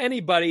sign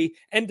anybody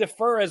and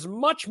defer as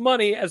much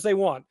money as they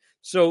want.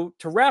 So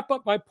to wrap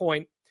up my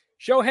point,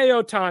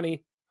 Shohei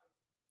Ohtani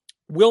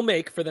will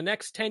make for the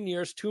next 10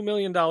 years $2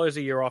 million a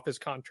year off his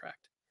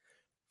contract.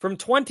 From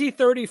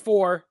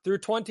 2034 through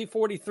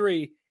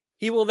 2043,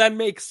 he will then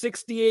make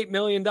 $68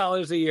 million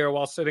a year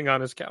while sitting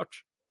on his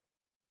couch.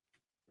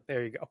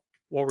 There you go.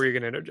 What were you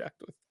going to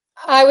interject with?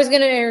 I was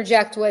going to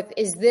interject with,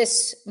 is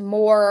this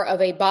more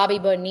of a Bobby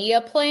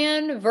Bonilla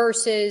plan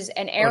versus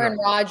an Aaron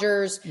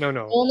Rodgers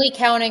No. only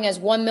counting as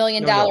 $1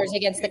 million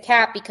against the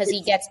cap because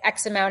he gets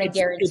X amount in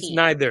guaranteed? It's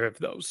neither of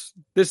those.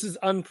 This is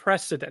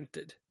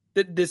unprecedented.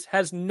 This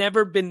has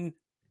never been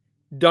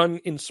done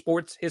in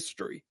sports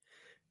history.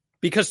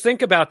 Because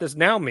think about this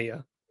now,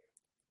 Mia.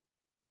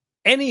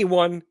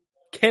 Anyone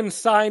can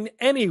sign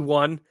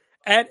anyone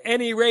at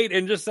any rate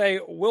and just say,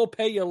 we'll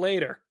pay you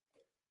later.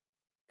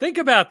 Think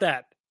about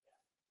that.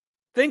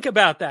 And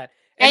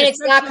it's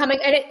not coming.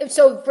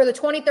 So for the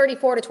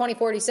 2034 to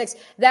 2046,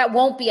 that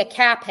won't be a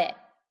cap hit.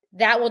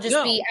 That will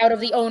just be out of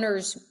the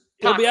owner's pocket.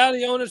 It'll be out of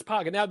the owner's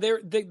pocket. Now,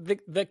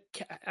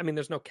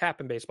 there's no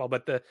cap in baseball,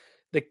 but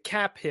the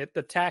cap hit,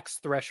 the tax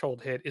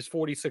threshold hit is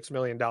 $46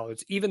 million,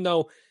 even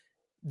though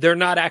they're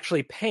not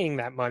actually paying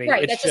that money.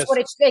 Right. That's just what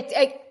it's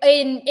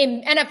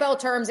in NFL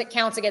terms, it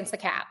counts against the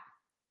cap.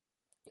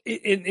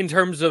 In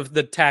terms of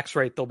the tax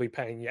rate they'll be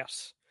paying,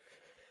 yes.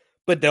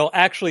 But they'll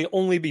actually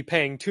only be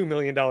paying $2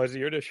 million a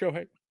year to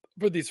Shohei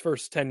for these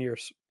first 10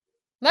 years.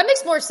 That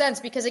makes more sense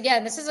because,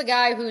 again, this is a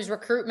guy whose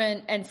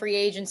recruitment and free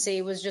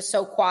agency was just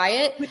so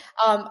quiet.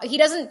 He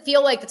doesn't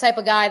feel like the type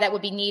of guy that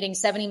would be needing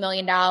 $70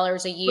 million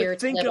a year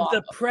to live off. Think of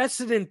the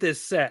precedent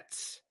this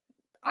sets.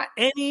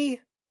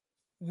 Any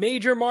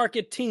major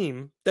market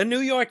team, the New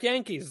York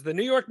Yankees, the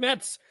New York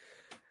Mets,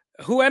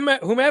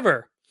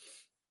 whomever,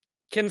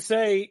 can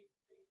say,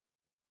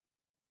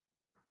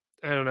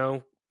 I don't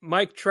know,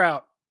 Mike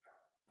Trout,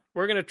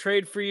 we're going to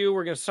trade for you.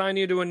 We're going to sign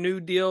you to a new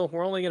deal.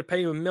 We're only going to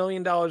pay you $1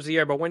 million a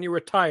year, but when you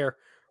retire,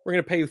 we're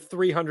going to pay you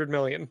 $300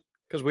 million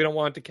because we don't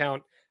want it to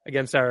count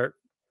against our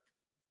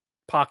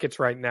pockets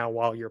right now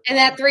while you're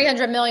playing. And that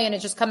 $300 million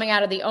is just coming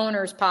out of the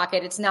owner's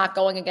pocket. It's not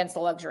going against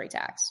the luxury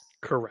tax.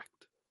 Correct.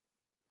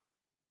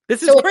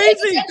 This is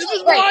crazy. This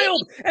is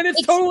wild, and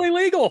it's totally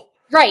legal.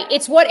 Right.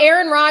 It's what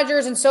Aaron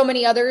Rodgers and so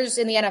many others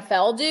in the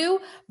NFL do,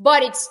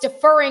 but it's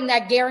deferring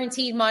that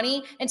guaranteed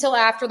money until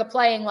after the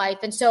playing life.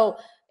 And so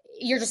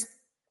you're just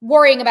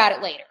worrying about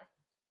it later.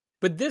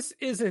 But this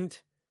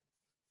isn't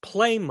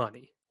play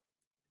money.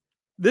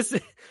 This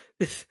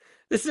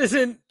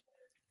isn't,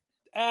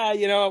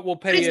 we'll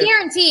pay you. It's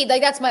guaranteed.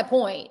 Like, that's my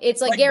point.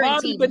 It's like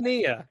guaranteed. Bobby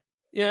Bonilla.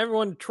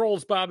 Everyone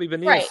trolls Bobby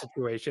Bonilla's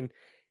situation.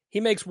 He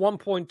makes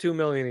 $1.2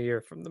 million a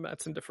year from the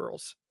Mets in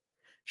deferrals.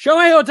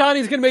 Shohei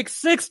Ohtani's going to make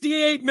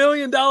 $68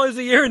 million a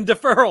year in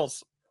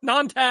deferrals.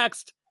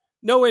 Non-taxed,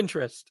 no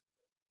interest.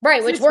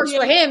 Right, which works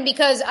for him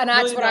because, and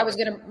that's what I was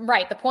going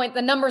to,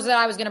 the numbers that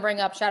I was going to bring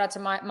up, shout out to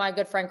my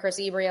good friend Chris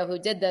Ebrio who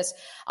did this.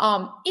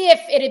 If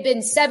it had been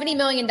 $70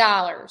 million,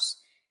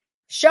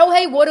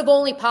 Shohei would have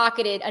only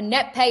pocketed a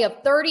net pay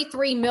of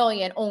 $33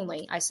 million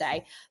only, I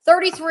say.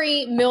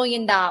 $33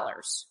 million.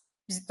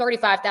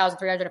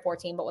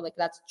 35,314, but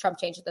that's Trump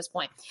changed at this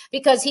point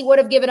because he would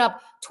have given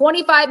up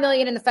 $25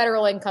 million in the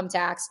federal income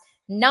tax,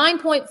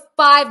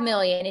 $9.5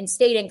 million in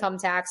state income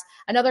tax,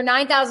 another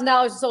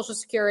 $9,000 in Social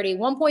Security,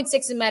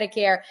 $1.6 in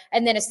Medicare,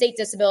 and then a state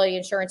disability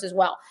insurance as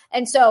well.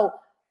 And so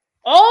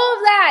all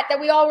of that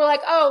we all were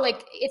like, oh,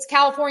 like it's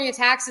California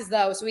taxes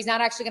though, so he's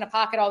not actually going to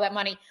pocket all that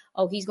money.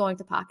 Oh, he's going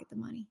to pocket the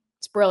money.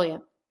 It's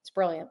brilliant.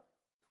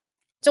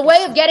 It's a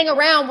way of getting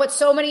around what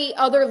so many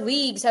other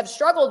leagues have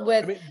struggled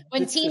with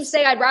when teams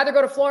say, I'd rather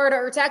go to Florida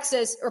or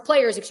Texas, or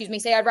players,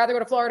 say, I'd rather go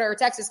to Florida or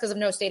Texas because of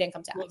no state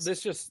income tax. Well,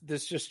 this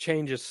just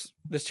changes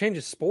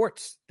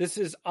sports. This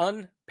is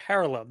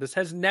unparalleled. This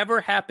has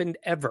never happened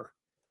ever.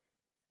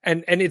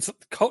 And it's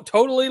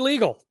totally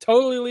legal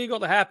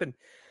to happen.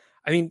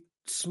 I mean,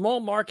 small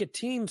market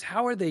teams,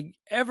 how are they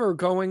ever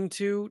going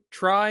to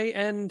try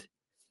and,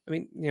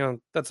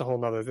 that's a whole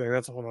nother thing.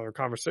 That's a whole other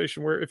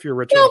conversation where if you're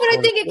rich. No, but I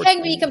think it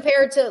can be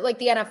compared to like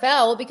the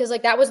NFL because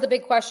like that was the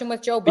big question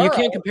with Joe Burrow. But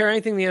you can't compare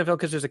anything to the NFL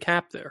because there's a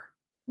cap there.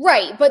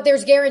 Right. But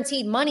there's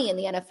guaranteed money in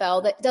the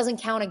NFL that doesn't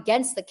count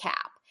against the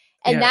cap.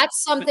 And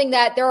that's something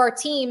that there are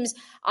teams,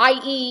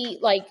 i.e.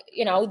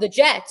 the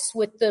Jets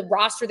with the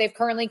roster they've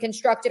currently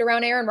constructed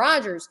around Aaron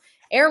Rodgers.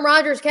 Aaron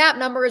Rodgers' cap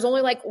number is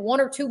only like $1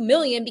 or $2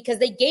 million because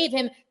they gave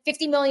him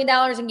 $50 million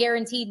in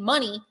guaranteed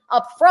money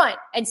up front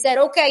and said,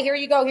 okay, here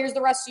you go. Here's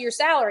the rest of your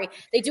salary.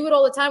 They do it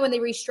all the time when they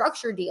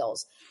restructure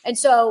deals. And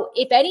so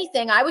if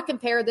anything, I would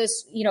compare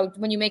this,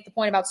 when you make the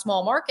point about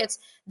small markets,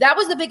 that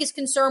was the biggest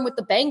concern with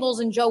the Bengals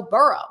and Joe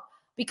Burrow.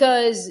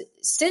 Because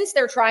since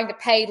they're trying to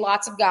pay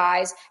lots of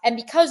guys and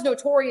because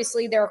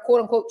notoriously they're a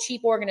quote unquote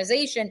cheap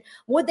organization,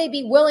 would they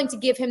be willing to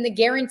give him the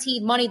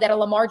guaranteed money that a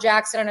Lamar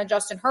Jackson and a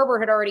Justin Herbert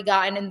had already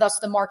gotten and thus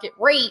the market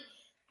rate?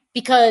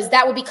 Because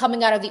that would be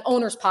coming out of the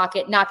owner's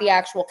pocket, not the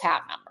actual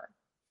cap number.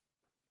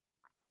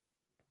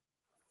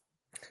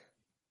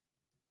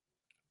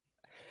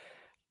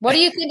 What do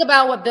you think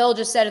about what Bill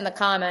just said in the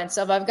comments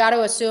of I've got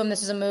to assume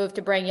this is a move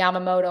to bring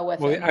Yamamoto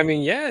with him?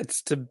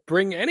 It's to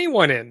bring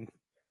anyone in.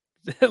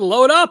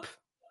 Load up.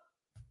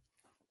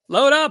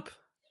 What's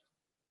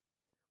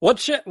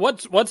Yoshinobu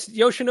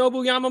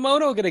Yamamoto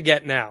going to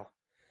get now?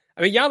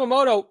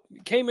 Yamamoto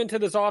came into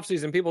this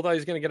offseason. People thought he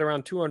was going to get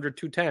around 200,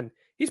 210.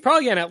 He's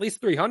probably getting at least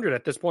 300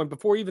 at this point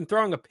before even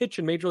throwing a pitch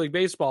in Major League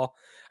Baseball.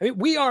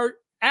 We are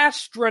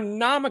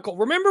astronomical.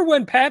 Remember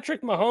when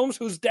Patrick Mahomes,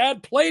 whose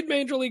dad played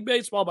Major League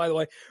Baseball, by the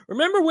way,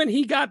 remember when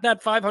he got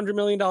that $500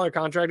 million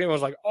contract and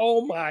was like,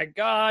 oh my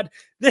God,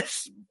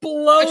 this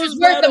blows Which is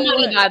worth that the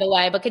money, away. by the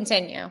way, but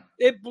continue.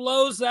 It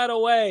blows that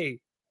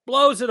away.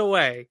 Blows it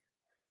away.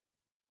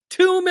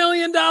 $2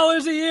 million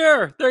a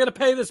year they're going to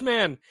pay this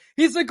man.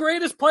 He's the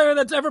greatest player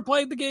that's ever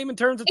played the game in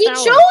terms of He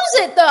talent. chose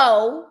it,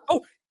 though.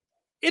 Oh,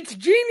 it's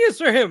genius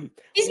for him.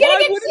 He's going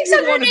to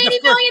get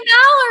 $680 million later.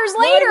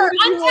 Why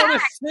wouldn't you want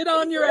to sit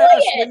on your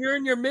ass when you're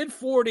in your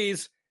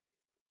mid-40s,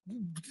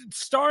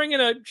 starring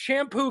in a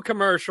shampoo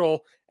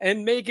commercial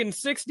and making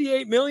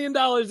 $68 million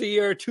a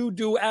year to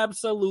do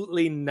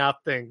absolutely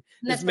nothing?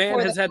 This man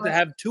has had to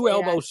have 2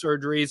 elbow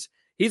surgeries.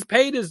 He's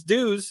paid his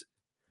dues.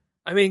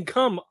 I mean,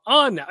 come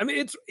on. I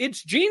mean,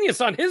 it's genius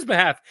on his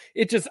behalf.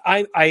 It just,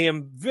 I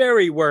am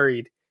very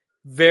worried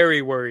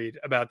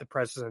about the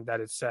precedent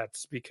that it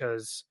sets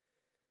because,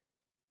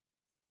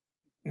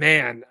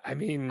 man, I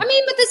mean, but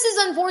this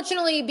is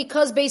unfortunately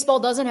because baseball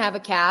doesn't have a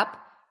cap.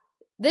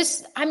 I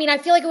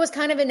feel like it was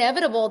kind of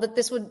inevitable that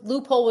this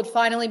loophole would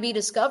finally be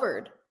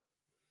discovered.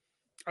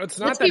 It's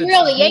not. Let's be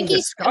real. The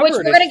Yankees, which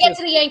we're going to get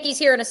to the Yankees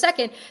here in a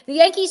second. The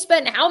Yankees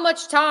spent how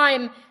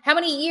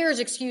many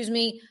years,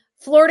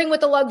 flirting with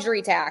the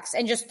luxury tax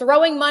and just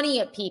throwing money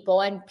at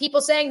people and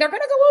people saying they're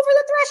going to go over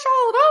the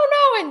threshold.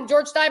 Oh no. And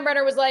George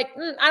Steinbrenner was like,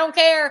 I don't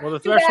care. Well, the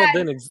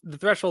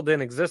threshold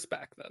didn't exist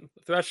back then.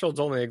 The thresholds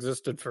only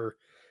existed for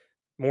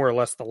more or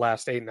less the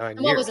last 8-9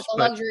 years. What was it? The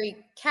luxury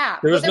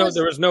cap. There was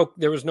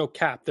no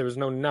cap. There was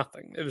no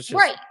nothing. It was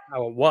just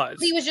how it was.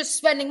 He was just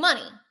spending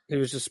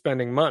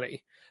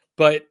money.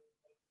 But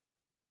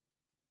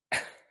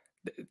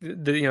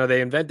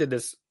they invented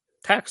this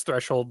tax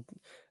threshold,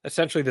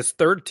 essentially this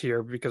third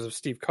tier because of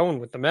Steve Cohen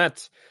with the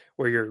Mets,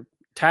 where you're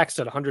taxed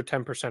at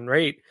 110%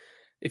 rate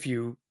if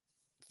you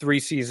 3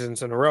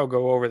 seasons in a row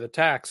go over the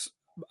tax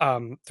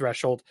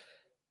threshold.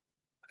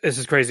 This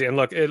is crazy. And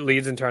look, it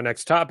leads into our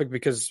next topic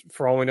because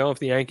for all we know, if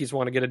the Yankees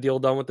want to get a deal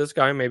done with this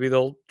guy, maybe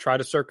they'll try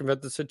to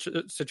circumvent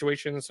the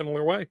situation in a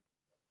similar way.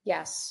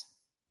 Yes.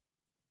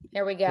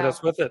 There we go. Hit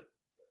us with it.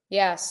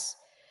 Yes.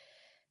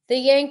 The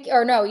do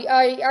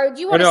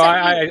you want to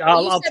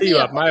I'll tee you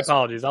up. My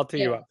apologies. I'll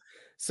tee you up.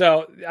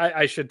 So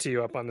I should tee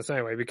you up on this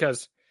anyway,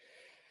 because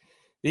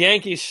the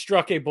Yankees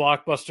struck a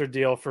blockbuster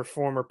deal for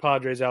former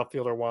Padres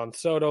outfielder Juan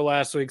Soto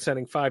last week,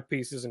 sending 5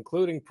 pieces,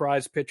 including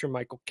prize pitcher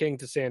Michael King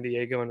to San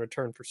Diego in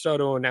return for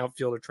Soto and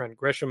outfielder Trent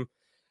Grisham.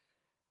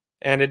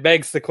 And it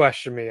begs the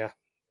question, Mia,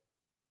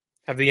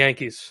 have the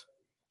Yankees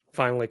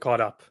finally caught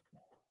up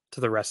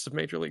to the rest of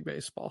Major League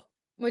Baseball?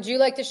 Would you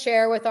like to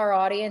share with our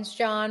audience,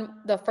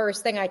 John, the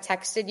first thing I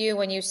texted you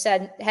when you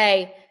said,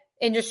 hey,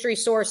 industry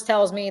source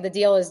tells me the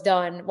deal is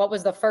done? What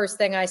was the first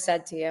thing I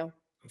said to you?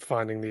 I'm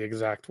finding the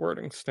exact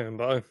wording. Stand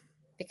by.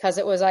 Because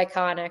it was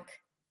iconic.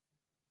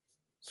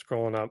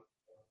 Scrolling up.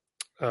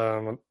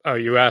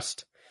 You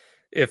asked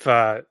if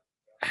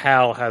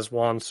Hal has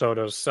Juan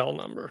Soto's cell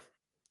number,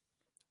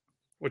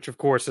 which of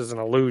course is an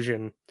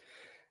allusion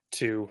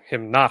to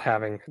him not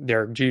having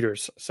Derek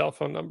Jeter's cell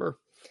phone number.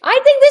 I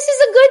think this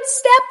is a good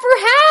step for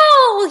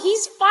Hal.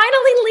 He's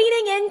finally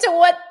leaning into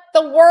what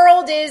the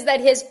world is that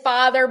his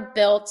father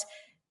built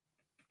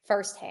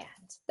firsthand.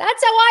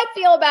 That's how I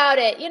feel about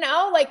it.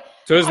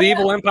 So is the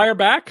evil empire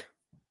back?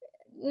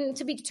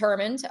 To be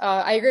determined.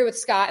 I agree with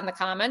Scott in the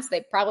comments.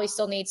 They probably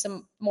still need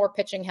some more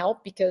pitching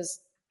help because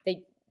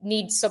they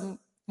need some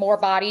more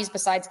bodies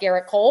besides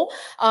Garrett Cole.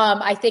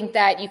 I think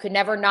that you could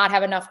never not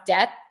have enough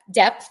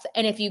depth.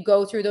 And if you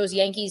go through those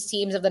Yankees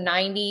teams of the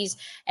 90s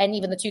and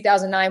even the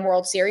 2009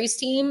 World Series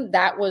team,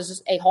 that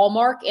was a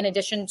hallmark in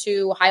addition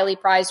to highly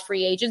prized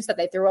free agents that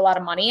they threw a lot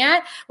of money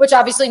at, which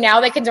obviously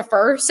now they can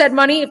defer said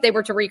money if they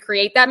were to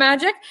recreate that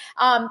magic.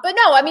 But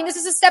no, this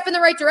is a step in the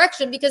right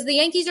direction because the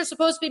Yankees are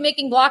supposed to be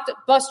making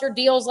blockbuster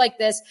deals like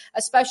this,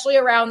 especially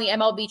around the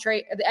MLB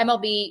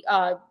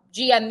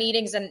GM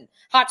meetings and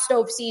hot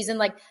stove season.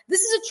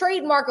 This is a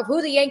trademark of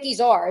who the Yankees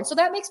are. And so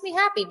that makes me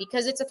happy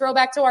because it's a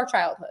throwback to our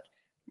childhood.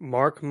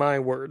 Mark my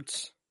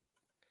words,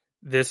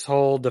 this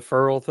whole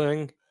deferral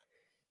thing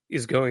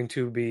is going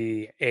to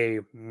be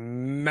a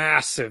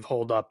massive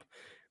holdup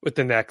with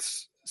the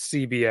next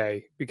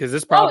CBA because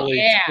this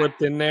probably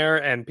slipped in there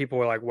and people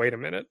were like, wait a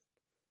minute.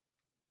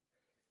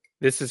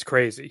 This is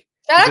crazy.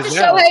 Shout out to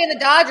Shohei and the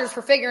Dodgers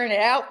for figuring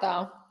it out,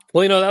 though.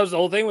 Well, that was the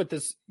whole thing with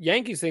this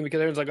Yankees thing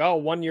because everyone's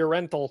like, 1 year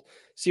rental,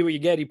 see what you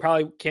get. He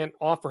probably can't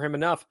offer him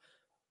enough.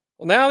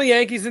 Well, now the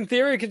Yankees, in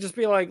theory, could just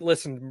be like,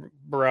 listen,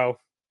 bro.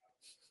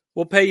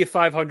 We'll pay you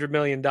 $500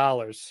 million.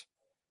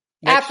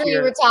 After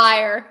you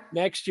retire.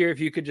 Next year, if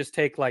you could just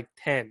take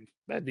 10,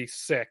 that'd be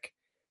sick.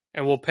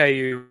 And we'll pay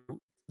you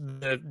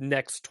the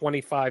next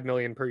 $25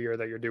 million per year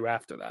that you're due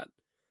after that.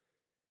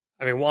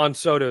 Juan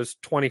Soto's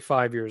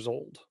 25 years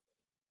old.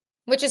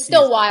 Which is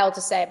still wild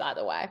to say, by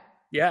the way.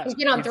 Yeah. He's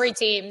been on 3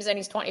 teams and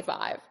he's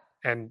 25.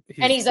 And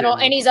he's an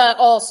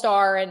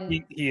all-star.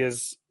 And he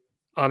is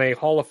on a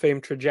Hall of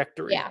Fame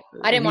trajectory. Yeah.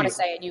 I didn't want to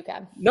say it. You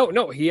can.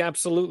 No, he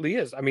absolutely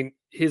is.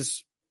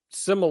 His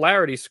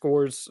similarity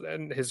scores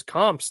and his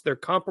comps, they're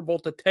comparable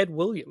to Ted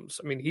Williams.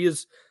 I mean, he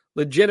is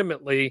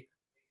legitimately,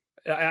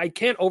 I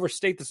can't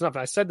overstate this enough.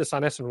 I said this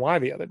on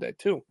SNY the other day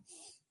too.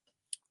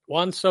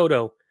 Juan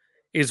Soto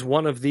is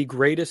one of the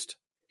greatest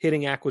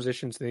hitting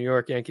acquisitions the New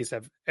York Yankees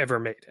have ever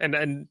made.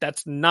 And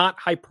that's not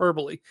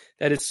hyperbole.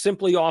 That is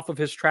simply off of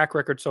his track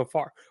record so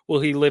far. Will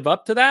he live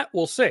up to that?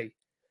 We'll see.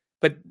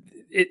 But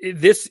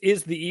this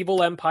is the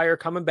evil empire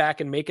coming back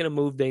and making a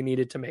move they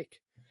needed to make.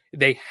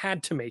 They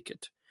had to make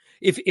it.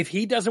 If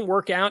he doesn't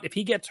work out, if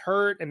he gets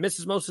hurt and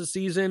misses most of the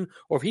season,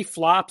 or if he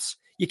flops,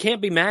 you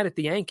can't be mad at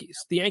the Yankees.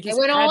 The Yankees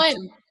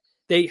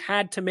they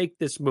had to make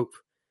this move.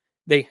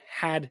 They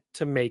had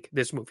to make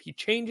this move. He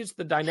changes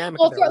the dynamic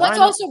of their let's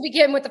lineup. also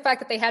begin with the fact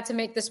that they had to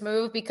make this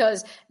move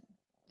because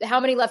how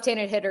many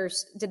left-handed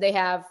hitters did they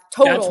have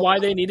total? That's why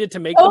they needed to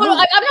make the move. I'm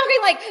talking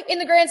like in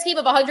the grand scheme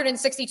of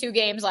 162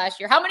 games last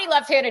year. How many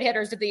left-handed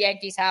hitters did the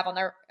Yankees have on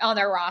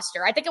their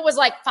roster? I think it was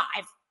like 5,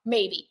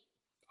 maybe.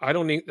 I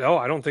don't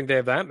think they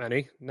have that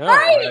many. No.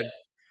 Right.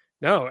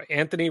 No,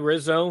 Anthony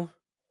Rizzo.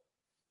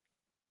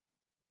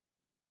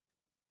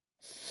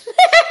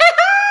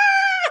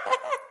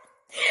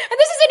 And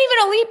this isn't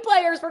even elite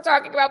players we're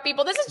talking about,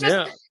 people. This is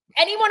just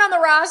anyone on the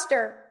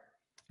roster.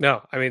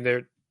 No, I mean,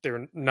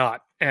 they're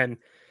not. And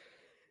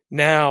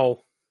now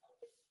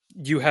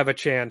you have a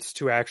chance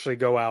to actually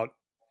go out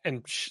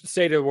and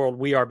say to the world,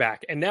 we are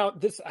back. And now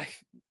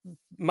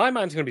my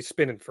mind's going to be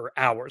spinning for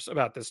hours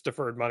about this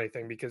deferred money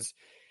thing because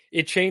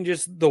it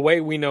changes the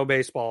way we know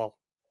baseball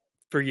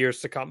for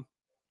years to come.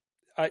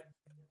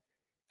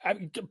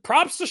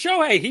 Props to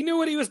Shohei. He knew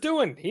what he was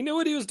doing.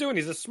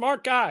 He's a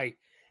smart guy.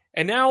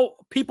 And now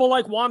people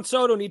like Juan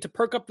Soto need to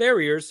perk up their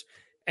ears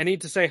and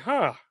need to say,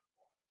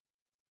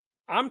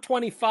 I'm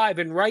 25,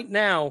 and right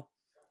now,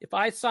 if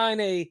I sign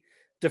a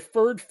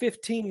deferred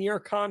 15-year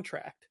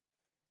contract,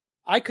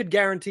 I could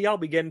guarantee I'll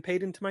be getting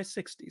paid into my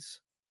 60s.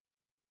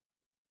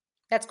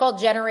 That's called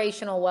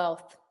generational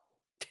wealth.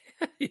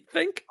 You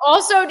think?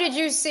 Also, did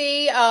you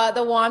see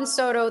the Juan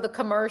Soto, the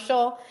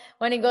commercial,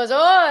 when he goes,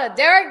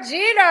 Derek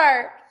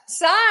Jeter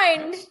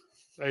signed?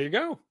 There you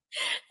go.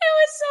 It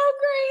was so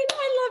great.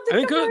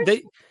 I loved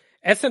it.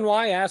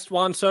 SNY asked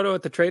Juan Soto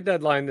at the trade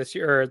deadline this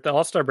year, or at the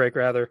All-Star break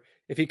rather,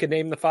 if he could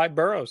name the 5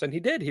 boroughs. And he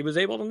did. He was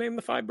able to name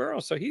the 5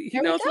 boroughs. So he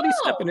knows what he's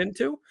stepping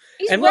into.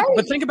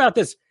 But think about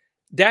this.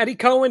 Daddy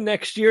Cohen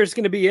next year is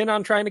going to be in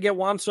on trying to get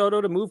Juan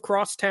Soto to move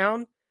cross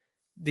town.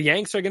 The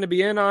Yanks are going to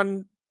be in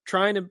on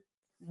trying to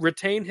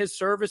retain his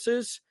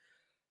services.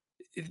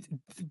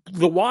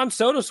 The Juan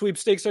Soto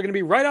sweepstakes are going to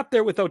be right up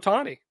there with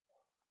Ohtani.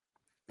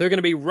 They're going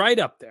to be right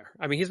up there.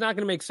 I mean, he's not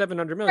going to make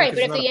 $700 million. Right,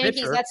 but if the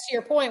Yankees, that's to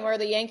your point, where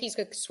the Yankees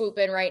could swoop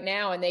in right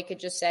now and they could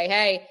just say,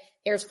 hey,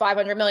 here's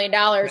 $500 million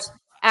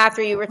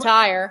after you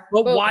retire.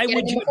 But why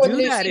would you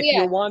do that if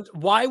you want?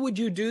 Why would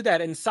you do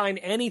that and sign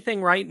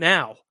anything right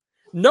now?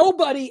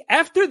 Nobody,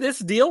 after this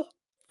deal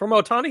from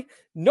Ohtani,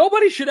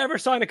 nobody should ever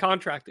sign a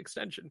contract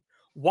extension.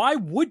 Why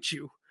would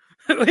you?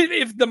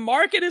 If the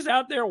market is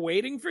out there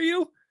waiting for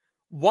you,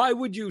 why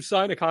would you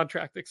sign a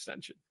contract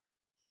extension?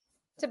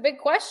 It's a big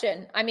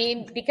question. I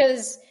mean,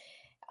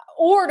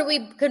 or do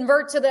we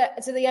convert to the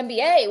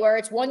NBA where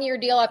it's 1-year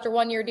deal after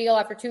 1-year deal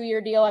after 2-year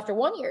deal after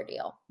 1-year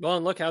deal? Well,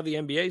 and look how the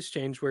NBA's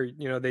changed where,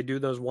 they do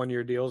those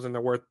 1-year deals and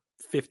they're worth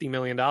 $50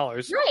 million.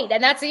 Right.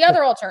 And that's the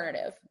other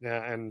alternative.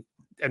 Yeah. And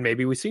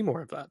maybe we see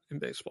more of that in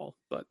baseball,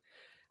 but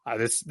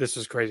this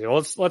is crazy.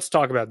 Let's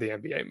talk about the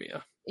NBA,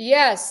 Mia.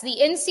 Yes,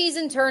 the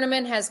in-season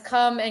tournament has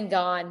come and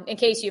gone. In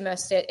case you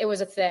missed it, it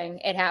was a thing.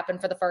 It happened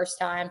for the first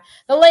time.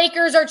 The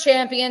Lakers are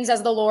champions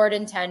as the Lord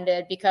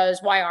intended, because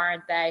why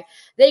aren't they?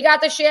 They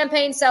got the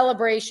champagne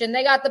celebration.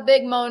 They got the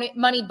big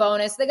money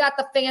bonus. They got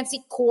the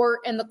fancy court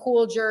and the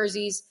cool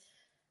jerseys.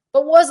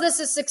 But was this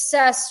a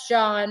success,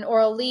 John, or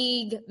a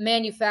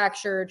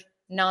league-manufactured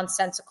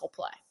nonsensical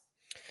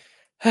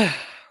play?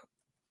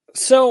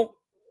 So,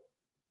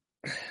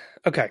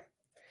 okay.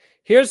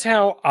 Here's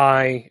how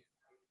I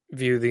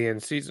view the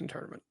in-season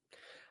tournament.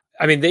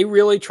 I mean, they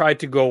really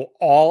tried to go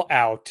all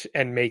out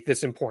and make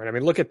this important. I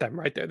mean, look at them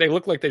right there. They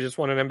look like they just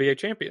won an NBA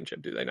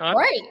championship, do they not?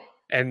 Right.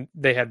 And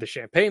they had the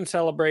champagne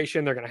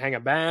celebration. They're going to hang a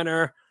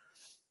banner.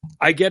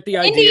 I get the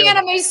idea.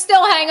 Indiana may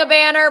still hang a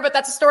banner, but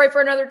that's a story for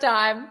another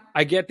time.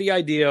 I get the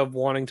idea of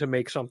wanting to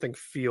make something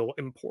feel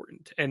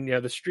important. And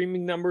the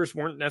streaming numbers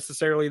weren't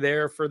necessarily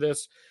there for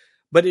this,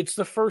 but it's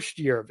the first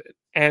year of it.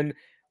 And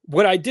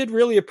what I did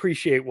really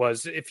appreciate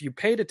was, if you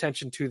paid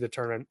attention to the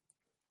tournament,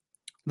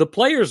 the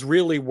players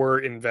really were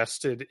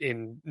invested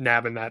in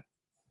nabbing that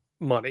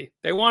money.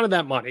 They wanted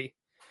that money.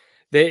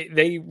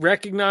 They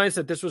recognized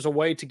that this was a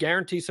way to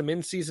guarantee some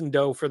in-season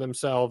dough for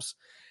themselves.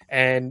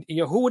 And,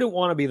 who wouldn't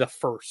want to be the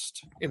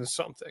first in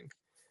something?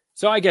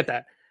 So I get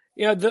that.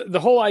 The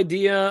whole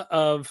idea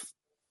of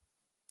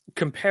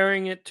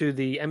comparing it to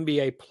the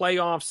NBA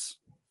playoffs,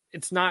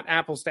 it's not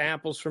apples to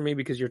apples for me,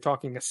 because you're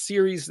talking a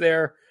series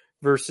there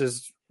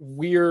versus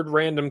weird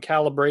random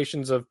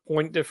calibrations of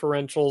point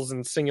differentials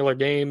and singular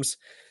games,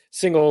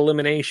 single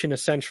elimination,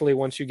 essentially,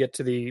 once you get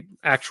to the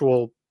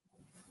actual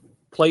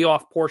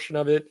playoff portion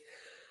of it.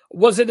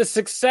 Was it a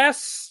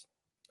success?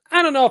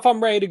 I don't know if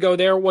I'm ready to go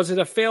there. Was it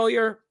a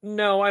failure?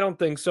 No, I don't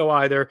think so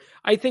either.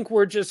 I think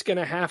we're just going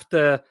to have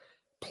to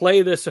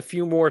play this a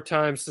few more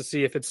times to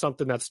see if it's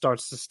something that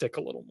starts to stick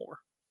a little more.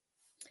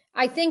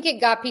 I think it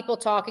got people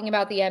talking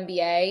about the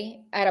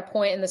NBA at a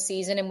point in the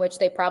season in which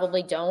they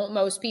probably don't.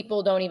 Most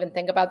people don't even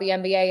think about the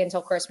NBA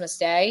until Christmas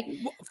Day.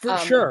 For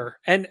sure.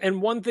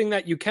 And one thing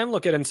that you can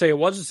look at and say it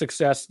was a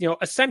success,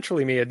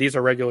 essentially, Mia, these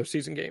are regular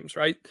season games,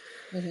 right?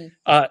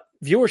 Mm-hmm.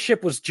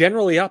 Viewership was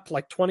generally up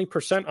like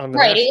 20% on the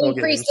national games. It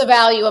increased the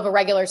value of a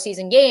regular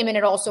season game, and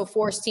it also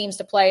forced teams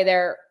to play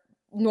their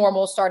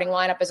normal starting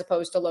lineup as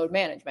opposed to load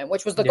management,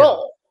 which was the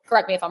goal.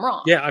 Correct me if I'm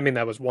wrong. Yeah, I mean,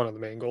 that was one of the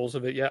main goals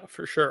of it. Yeah,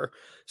 for sure.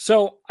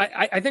 So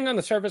I think on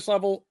the surface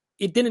level,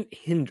 it didn't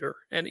hinder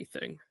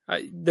anything.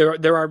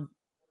 There are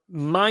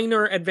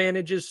minor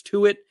advantages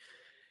to it.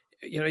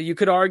 You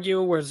could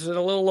argue, was it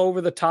a little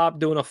over the top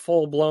doing a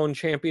full-blown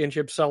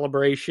championship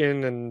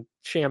celebration and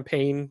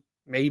champagne?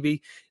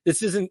 Maybe.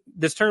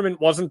 This tournament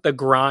wasn't the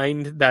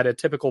grind that a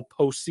typical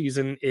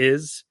postseason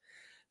is.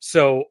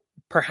 So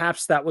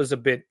perhaps that was a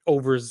bit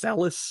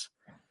overzealous.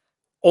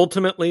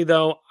 Ultimately,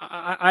 though,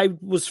 I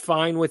was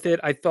fine with it.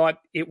 I thought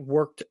it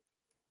worked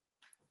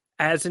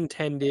as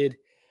intended.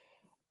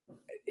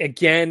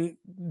 Again,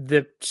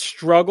 the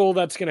struggle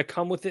that's going to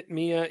come with it,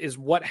 Mia, is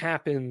what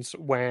happens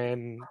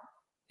when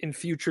in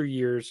future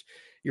years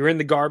you're in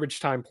the garbage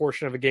time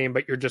portion of a game,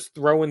 but you're just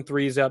throwing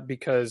threes up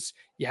because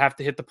you have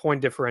to hit the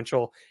point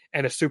differential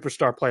and a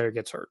superstar player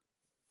gets hurt.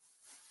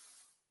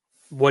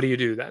 What do you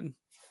do then?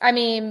 I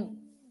mean,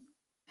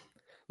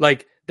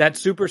 like that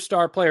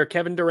superstar player,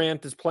 Kevin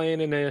Durant, is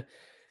playing in an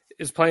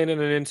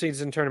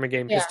in-season tournament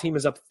game. Yeah. His team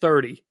is up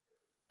 30,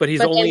 but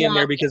he's only in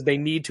there because they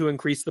need to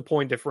increase the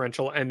point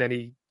differential, and then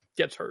he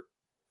gets hurt.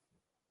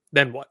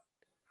 Then what?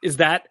 Is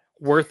that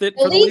worth it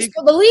for the league?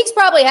 The league's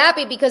probably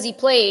happy because he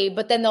played,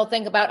 but then they'll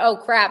think about, oh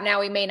crap, now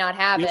we may not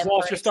have him. You've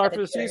lost your start for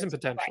the season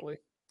potentially.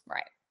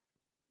 Right.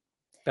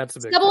 That's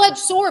a big double-edged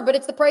sword, but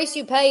it's the price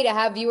you pay to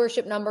have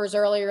viewership numbers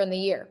earlier in the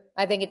year.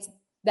 I think it's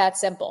that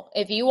simple.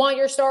 If you want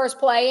your stars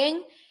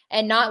playing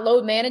and not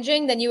load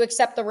managing, then you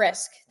accept the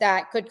risk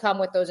that could come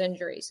with those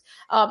injuries.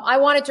 I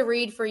wanted to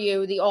read for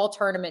you the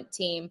all-tournament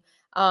team,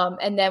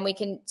 and then we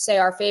can say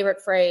our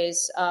favorite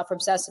phrase from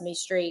Sesame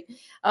Street.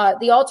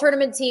 The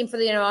all-tournament team for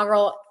the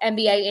inaugural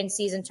NBA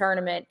in-season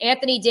tournament: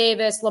 Anthony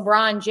Davis,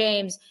 LeBron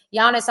James,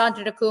 Giannis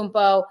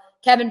Antetokounmpo,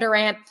 Kevin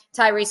Durant,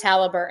 Tyrese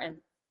Halliburton.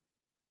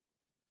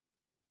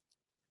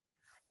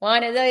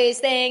 One of these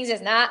things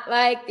is not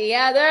like the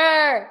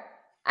other.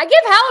 I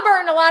give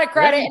Halliburton a lot of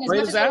credit. Yeah, and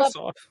as much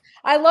as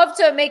I love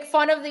to make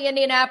fun of the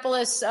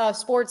Indianapolis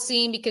sports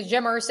scene because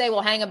Jim Irsay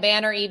will hang a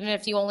banner even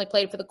if you only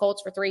played for the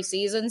Colts for 3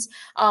 seasons.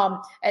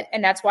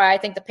 And that's why I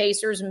think the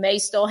Pacers may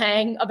still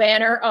hang a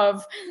banner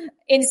of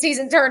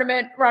in-season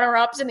tournament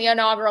runner-ups in the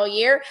inaugural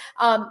year.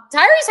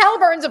 Tyrese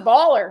Halliburton's a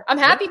baller. I'm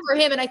happy for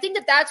him. And I think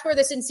that that's where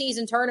this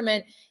in-season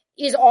tournament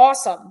is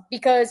awesome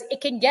because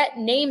it can get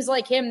names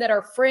like him that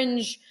are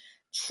fringe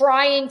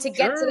trying to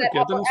get to that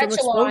upper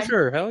echelon.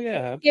 Exposure. Hell yeah.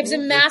 Absolutely. Gives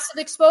him massive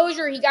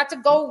exposure. He got to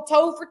go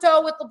toe for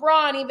toe with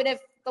LeBron, even if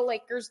the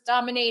Lakers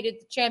dominated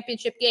the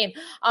championship game.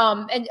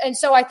 And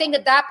so I think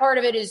that part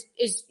of it is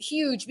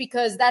huge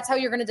because that's how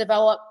you're going to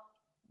develop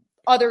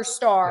other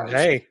stars. And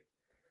hey,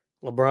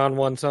 LeBron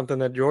won something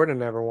that Jordan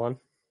never won.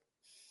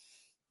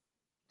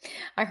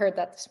 I heard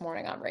that this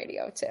morning on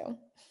radio too.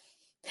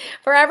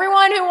 For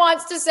everyone who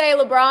wants to say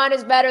LeBron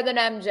is better than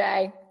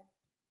MJ,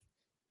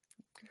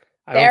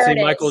 I don't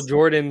see Michael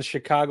Jordan's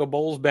Chicago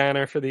Bulls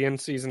banner for the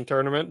in-season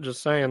tournament.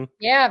 Just saying.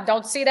 Yeah,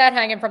 don't see that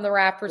hanging from the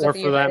rafters. Or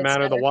for that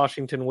matter, the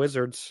Washington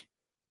Wizards.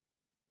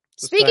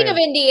 Speaking of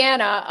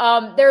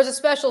Indiana, there's a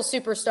special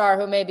superstar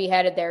who may be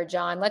headed there,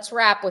 John. Let's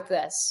wrap with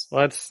this.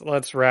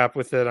 Let's wrap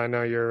with it. I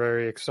know you're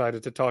very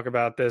excited to talk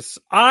about this.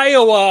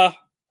 Iowa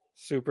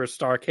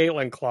superstar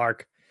Caitlin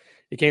Clark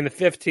became the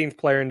 15th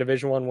player in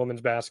Division I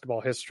women's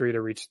basketball history to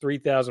reach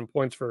 3,000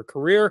 points for her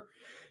career.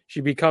 She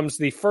becomes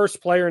the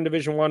first player in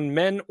Division I,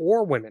 men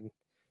or women,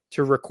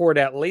 to record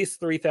at least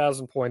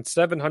 3,000 points,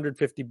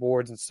 750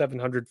 boards, and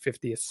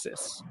 750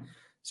 assists.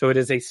 So it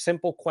is a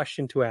simple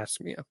question to ask,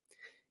 Mia.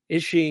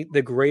 Is she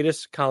the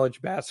greatest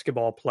college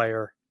basketball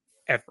player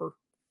ever?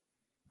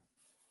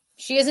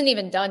 She isn't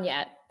even done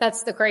yet.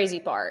 That's the crazy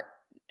part.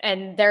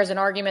 And there's an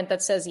argument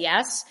that says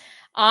yes.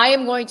 I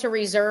am going to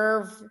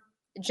reserve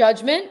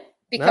judgment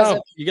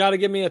because you got to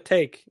give me a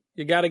take.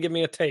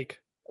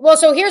 Well,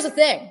 so here's the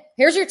thing.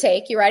 Here's your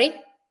take. You ready?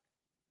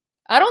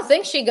 I don't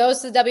think she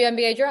goes to the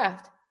WNBA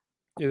draft.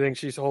 You think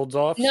she holds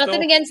off?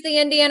 Nothing against the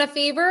Indiana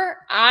Fever.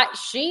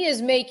 She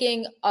is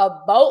making a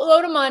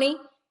boatload of money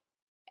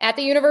at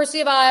the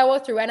University of Iowa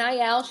through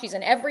NIL. She's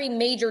in every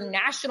major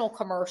national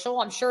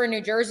commercial. I'm sure in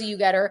New Jersey you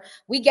get her.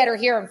 We get her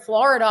here in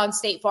Florida on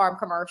State Farm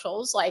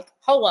commercials. Like,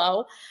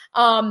 hello.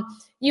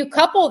 You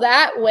couple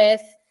that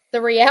with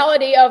the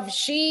reality of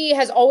she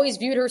has always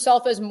viewed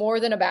herself as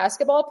more than a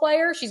basketball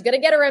player. She's going to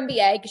get her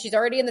MBA because she's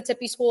already in the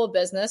Tippy School of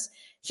Business.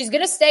 She's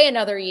going to stay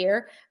another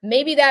year.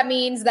 Maybe that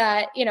means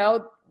that,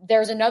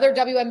 There's another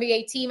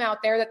WNBA team out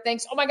there that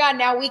thinks, oh my God,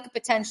 now we could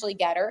potentially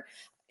get her.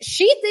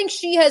 She thinks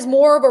she has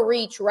more of a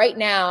reach right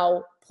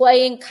now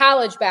playing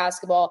college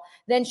basketball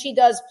than she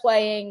does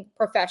playing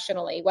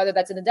professionally, whether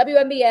that's in the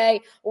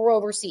WNBA or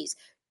overseas.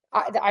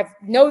 I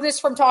know this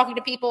from talking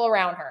to people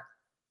around her.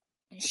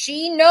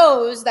 She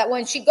knows that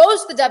when she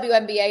goes to the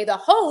WNBA, the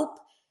hope,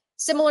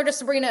 similar to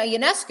Sabrina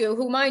Ionescu,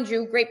 who, mind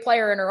you, great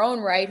player in her own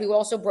right, who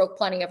also broke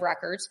plenty of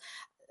records,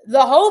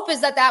 the hope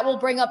is that that will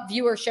bring up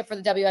viewership for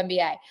the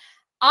WNBA.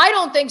 I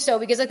don't think so,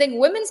 because I think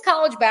women's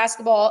college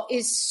basketball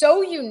is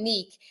so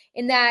unique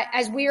in that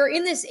as we are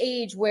in this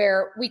age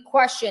where we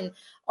question,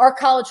 are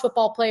college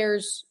football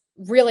players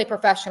really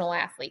professional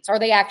athletes? Are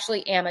they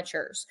actually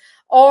amateurs?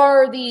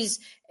 Are these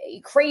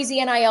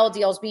crazy NIL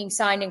deals being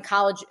signed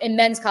in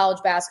men's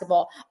college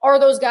basketball? Are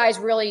those guys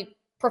really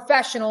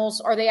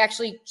professionals? Are they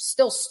actually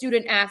still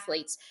student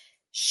athletes?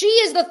 She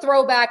is the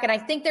throwback, and I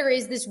think there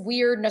is this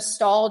weird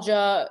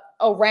nostalgia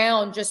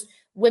around just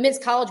women's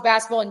college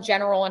basketball in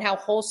general and how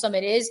wholesome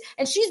it is.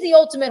 And she's the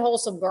ultimate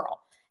wholesome girl.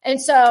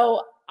 And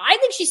so I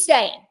think she's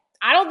staying.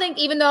 I don't think,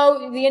 even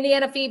though the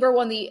Indiana Fever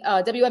won the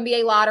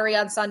WNBA lottery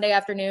on Sunday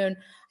afternoon,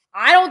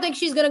 I don't think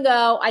she's going to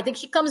go. I think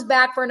she comes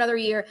back for another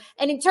year.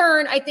 And in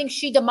turn, I think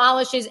she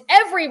demolishes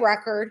every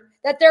record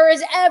that there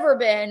has ever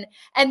been.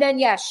 And then,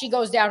 yes, she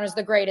goes down as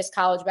the greatest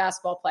college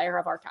basketball player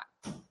of our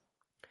time.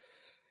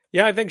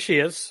 Yeah, I think she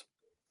is.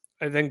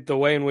 I think the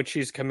way in which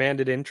she's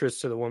commanded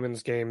interest to the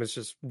women's game is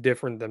just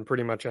different than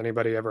pretty much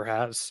anybody ever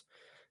has,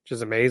 which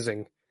is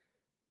amazing.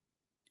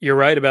 You're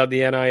right about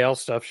the NIL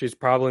stuff. She's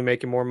probably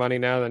making more money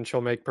now than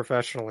she'll make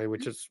professionally,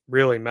 which is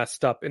really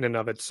messed up in and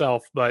of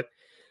itself. But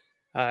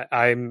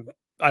I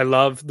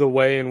love the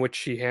way in which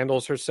she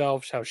handles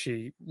herself, how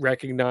she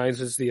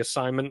recognizes the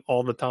assignment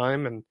all the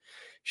time, and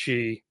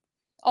she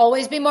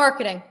always be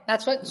marketing.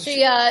 That's what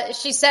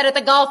she said at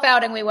the golf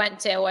outing we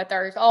went to with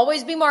her.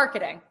 Always be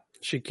marketing.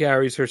 She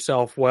carries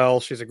herself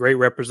well. She's a great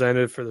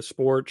representative for the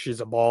sport.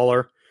 She's a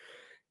baller.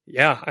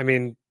 Yeah, I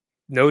mean,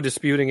 no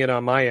disputing it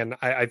on my end.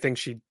 I think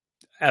she,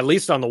 at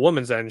least on the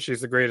women's end,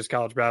 she's the greatest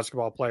college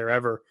basketball player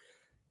ever.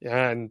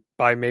 Yeah, and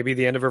by maybe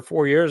the end of her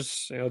 4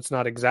 years, it's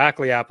not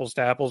exactly apples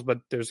to apples, but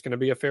there's going to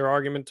be a fair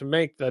argument to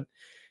make that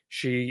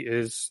she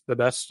is the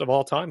best of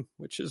all time,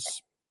 which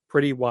is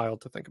pretty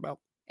wild to think about.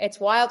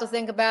 It's wild to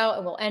think about,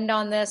 and we'll end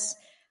on this.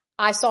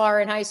 I saw her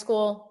in high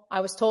school.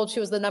 I was told she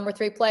was the number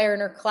 3 player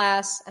in her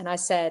class, and I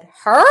said,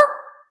 her?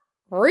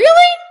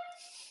 Really?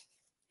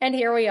 And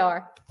here we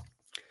are.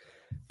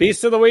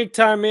 Beast of the week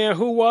time, Mia.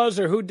 Who was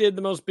or who did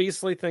the most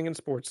beastly thing in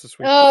sports this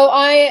week? Oh,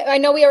 I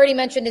know we already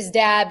mentioned his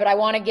dad, but I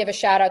want to give a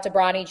shout out to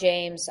Bronny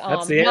James.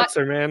 That's the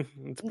answer, man.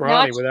 It's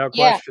Bronny without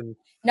question.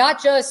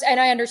 Not just, and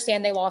I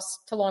understand they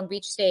lost to Long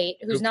Beach State,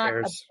 who's not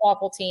an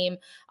awful team.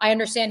 I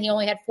understand he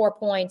only had 4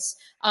 points.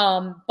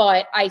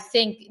 But I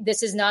think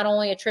this is not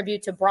only a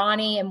tribute to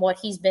Bronny and what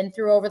he's been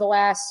through over the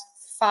last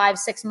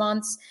 5-6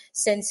 months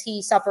since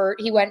he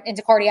went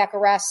into cardiac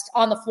arrest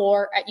on the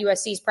floor at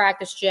USC's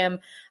practice gym.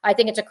 I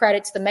think it's a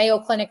credit to the Mayo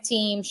Clinic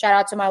team. Shout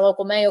out to my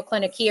local Mayo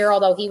Clinic here,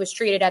 although he was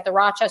treated at the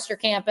Rochester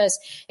campus.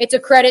 It's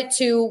a credit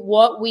to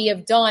what we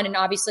have done. And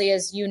obviously,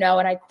 as you know,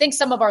 and I think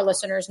some of our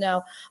listeners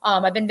know,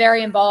 I've been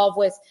very involved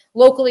with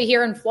locally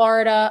here in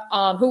Florida,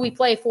 who we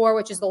play for,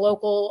 which is the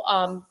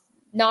local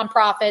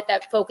nonprofit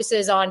that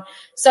focuses on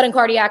sudden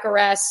cardiac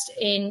arrest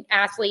in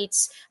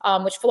athletes,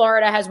 which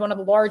Florida has one of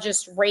the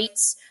largest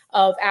rates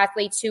of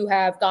athletes who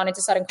have gone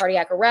into sudden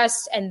cardiac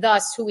arrest, and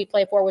thus Who We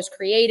Play For was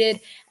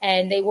created.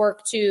 And they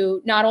work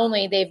to, not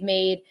only they've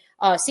made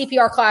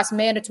CPR class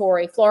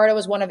mandatory. Florida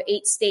was one of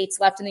 8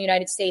 states left in the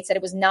United States that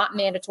it was not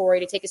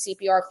mandatory to take a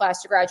CPR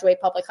class to graduate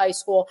public high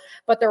school,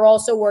 but they're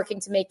also working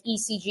to make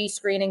ECG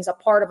screenings a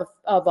part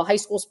of a high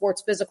school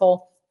sports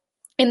physical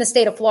in the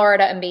state of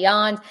Florida and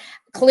beyond.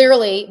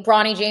 Clearly,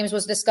 Bronny James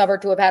was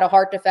discovered to have had a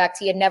heart defect.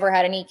 He had never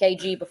had an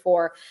EKG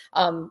before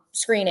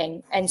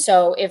screening. And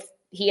so if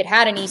he had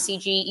had an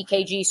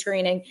EKG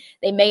screening,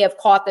 they may have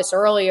caught this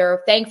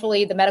earlier.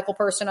 Thankfully, the medical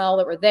personnel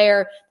that were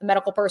there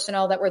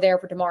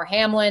for Damar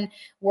Hamlin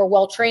were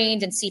well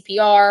trained in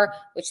CPR,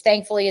 which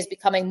thankfully is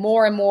becoming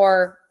more and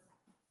more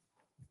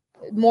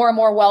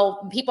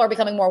people are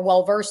becoming more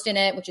well-versed in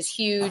it, which is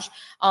huge.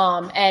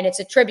 And it's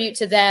a tribute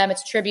to them.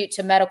 It's a tribute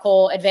to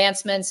medical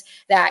advancements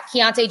that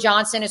Keontae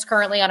Johnson is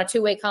currently on a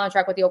 2-way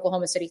contract with the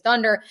Oklahoma City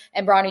Thunder,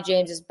 and Bronny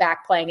James is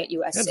back playing at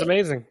USC. It's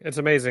amazing. It's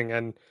amazing.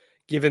 And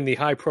given the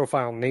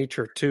high-profile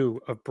nature,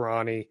 too, of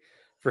Bronny,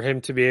 for him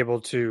to be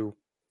able to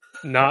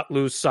not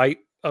lose sight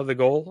of the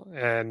goal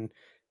and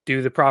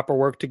do the proper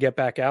work to get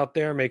back out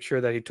there, make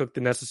sure that he took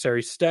the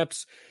necessary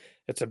steps.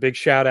 It's a big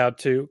shout-out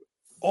to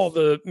all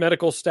the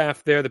medical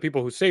staff there, the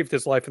people who saved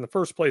his life in the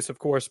first place, of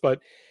course,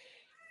 but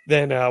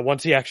then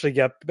once he actually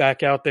got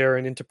back out there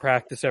and into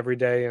practice every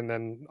day and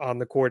then on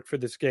the court for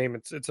this game,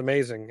 it's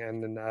amazing.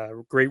 And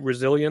great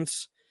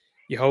resilience.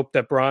 You hope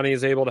that Bronny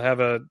is able to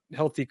have a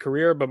healthy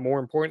career, but more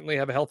importantly,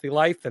 have a healthy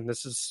life. And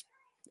this is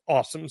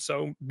awesome.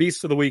 So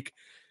Beast of the Week,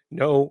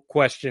 no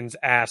questions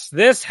asked.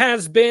 This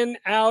has been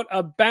Out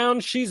of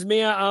Bounds. She's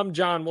Mia. I'm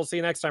John. We'll see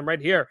you next time right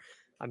here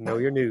on Know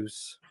Your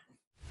News.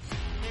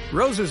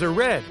 Roses are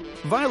red,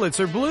 violets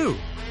are blue.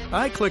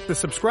 I clicked the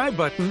subscribe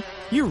button.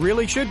 You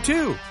really should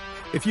too.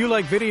 If you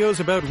like videos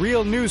about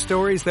real news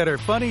stories that are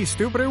funny,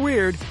 stupid, or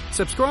weird,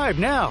 subscribe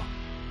now.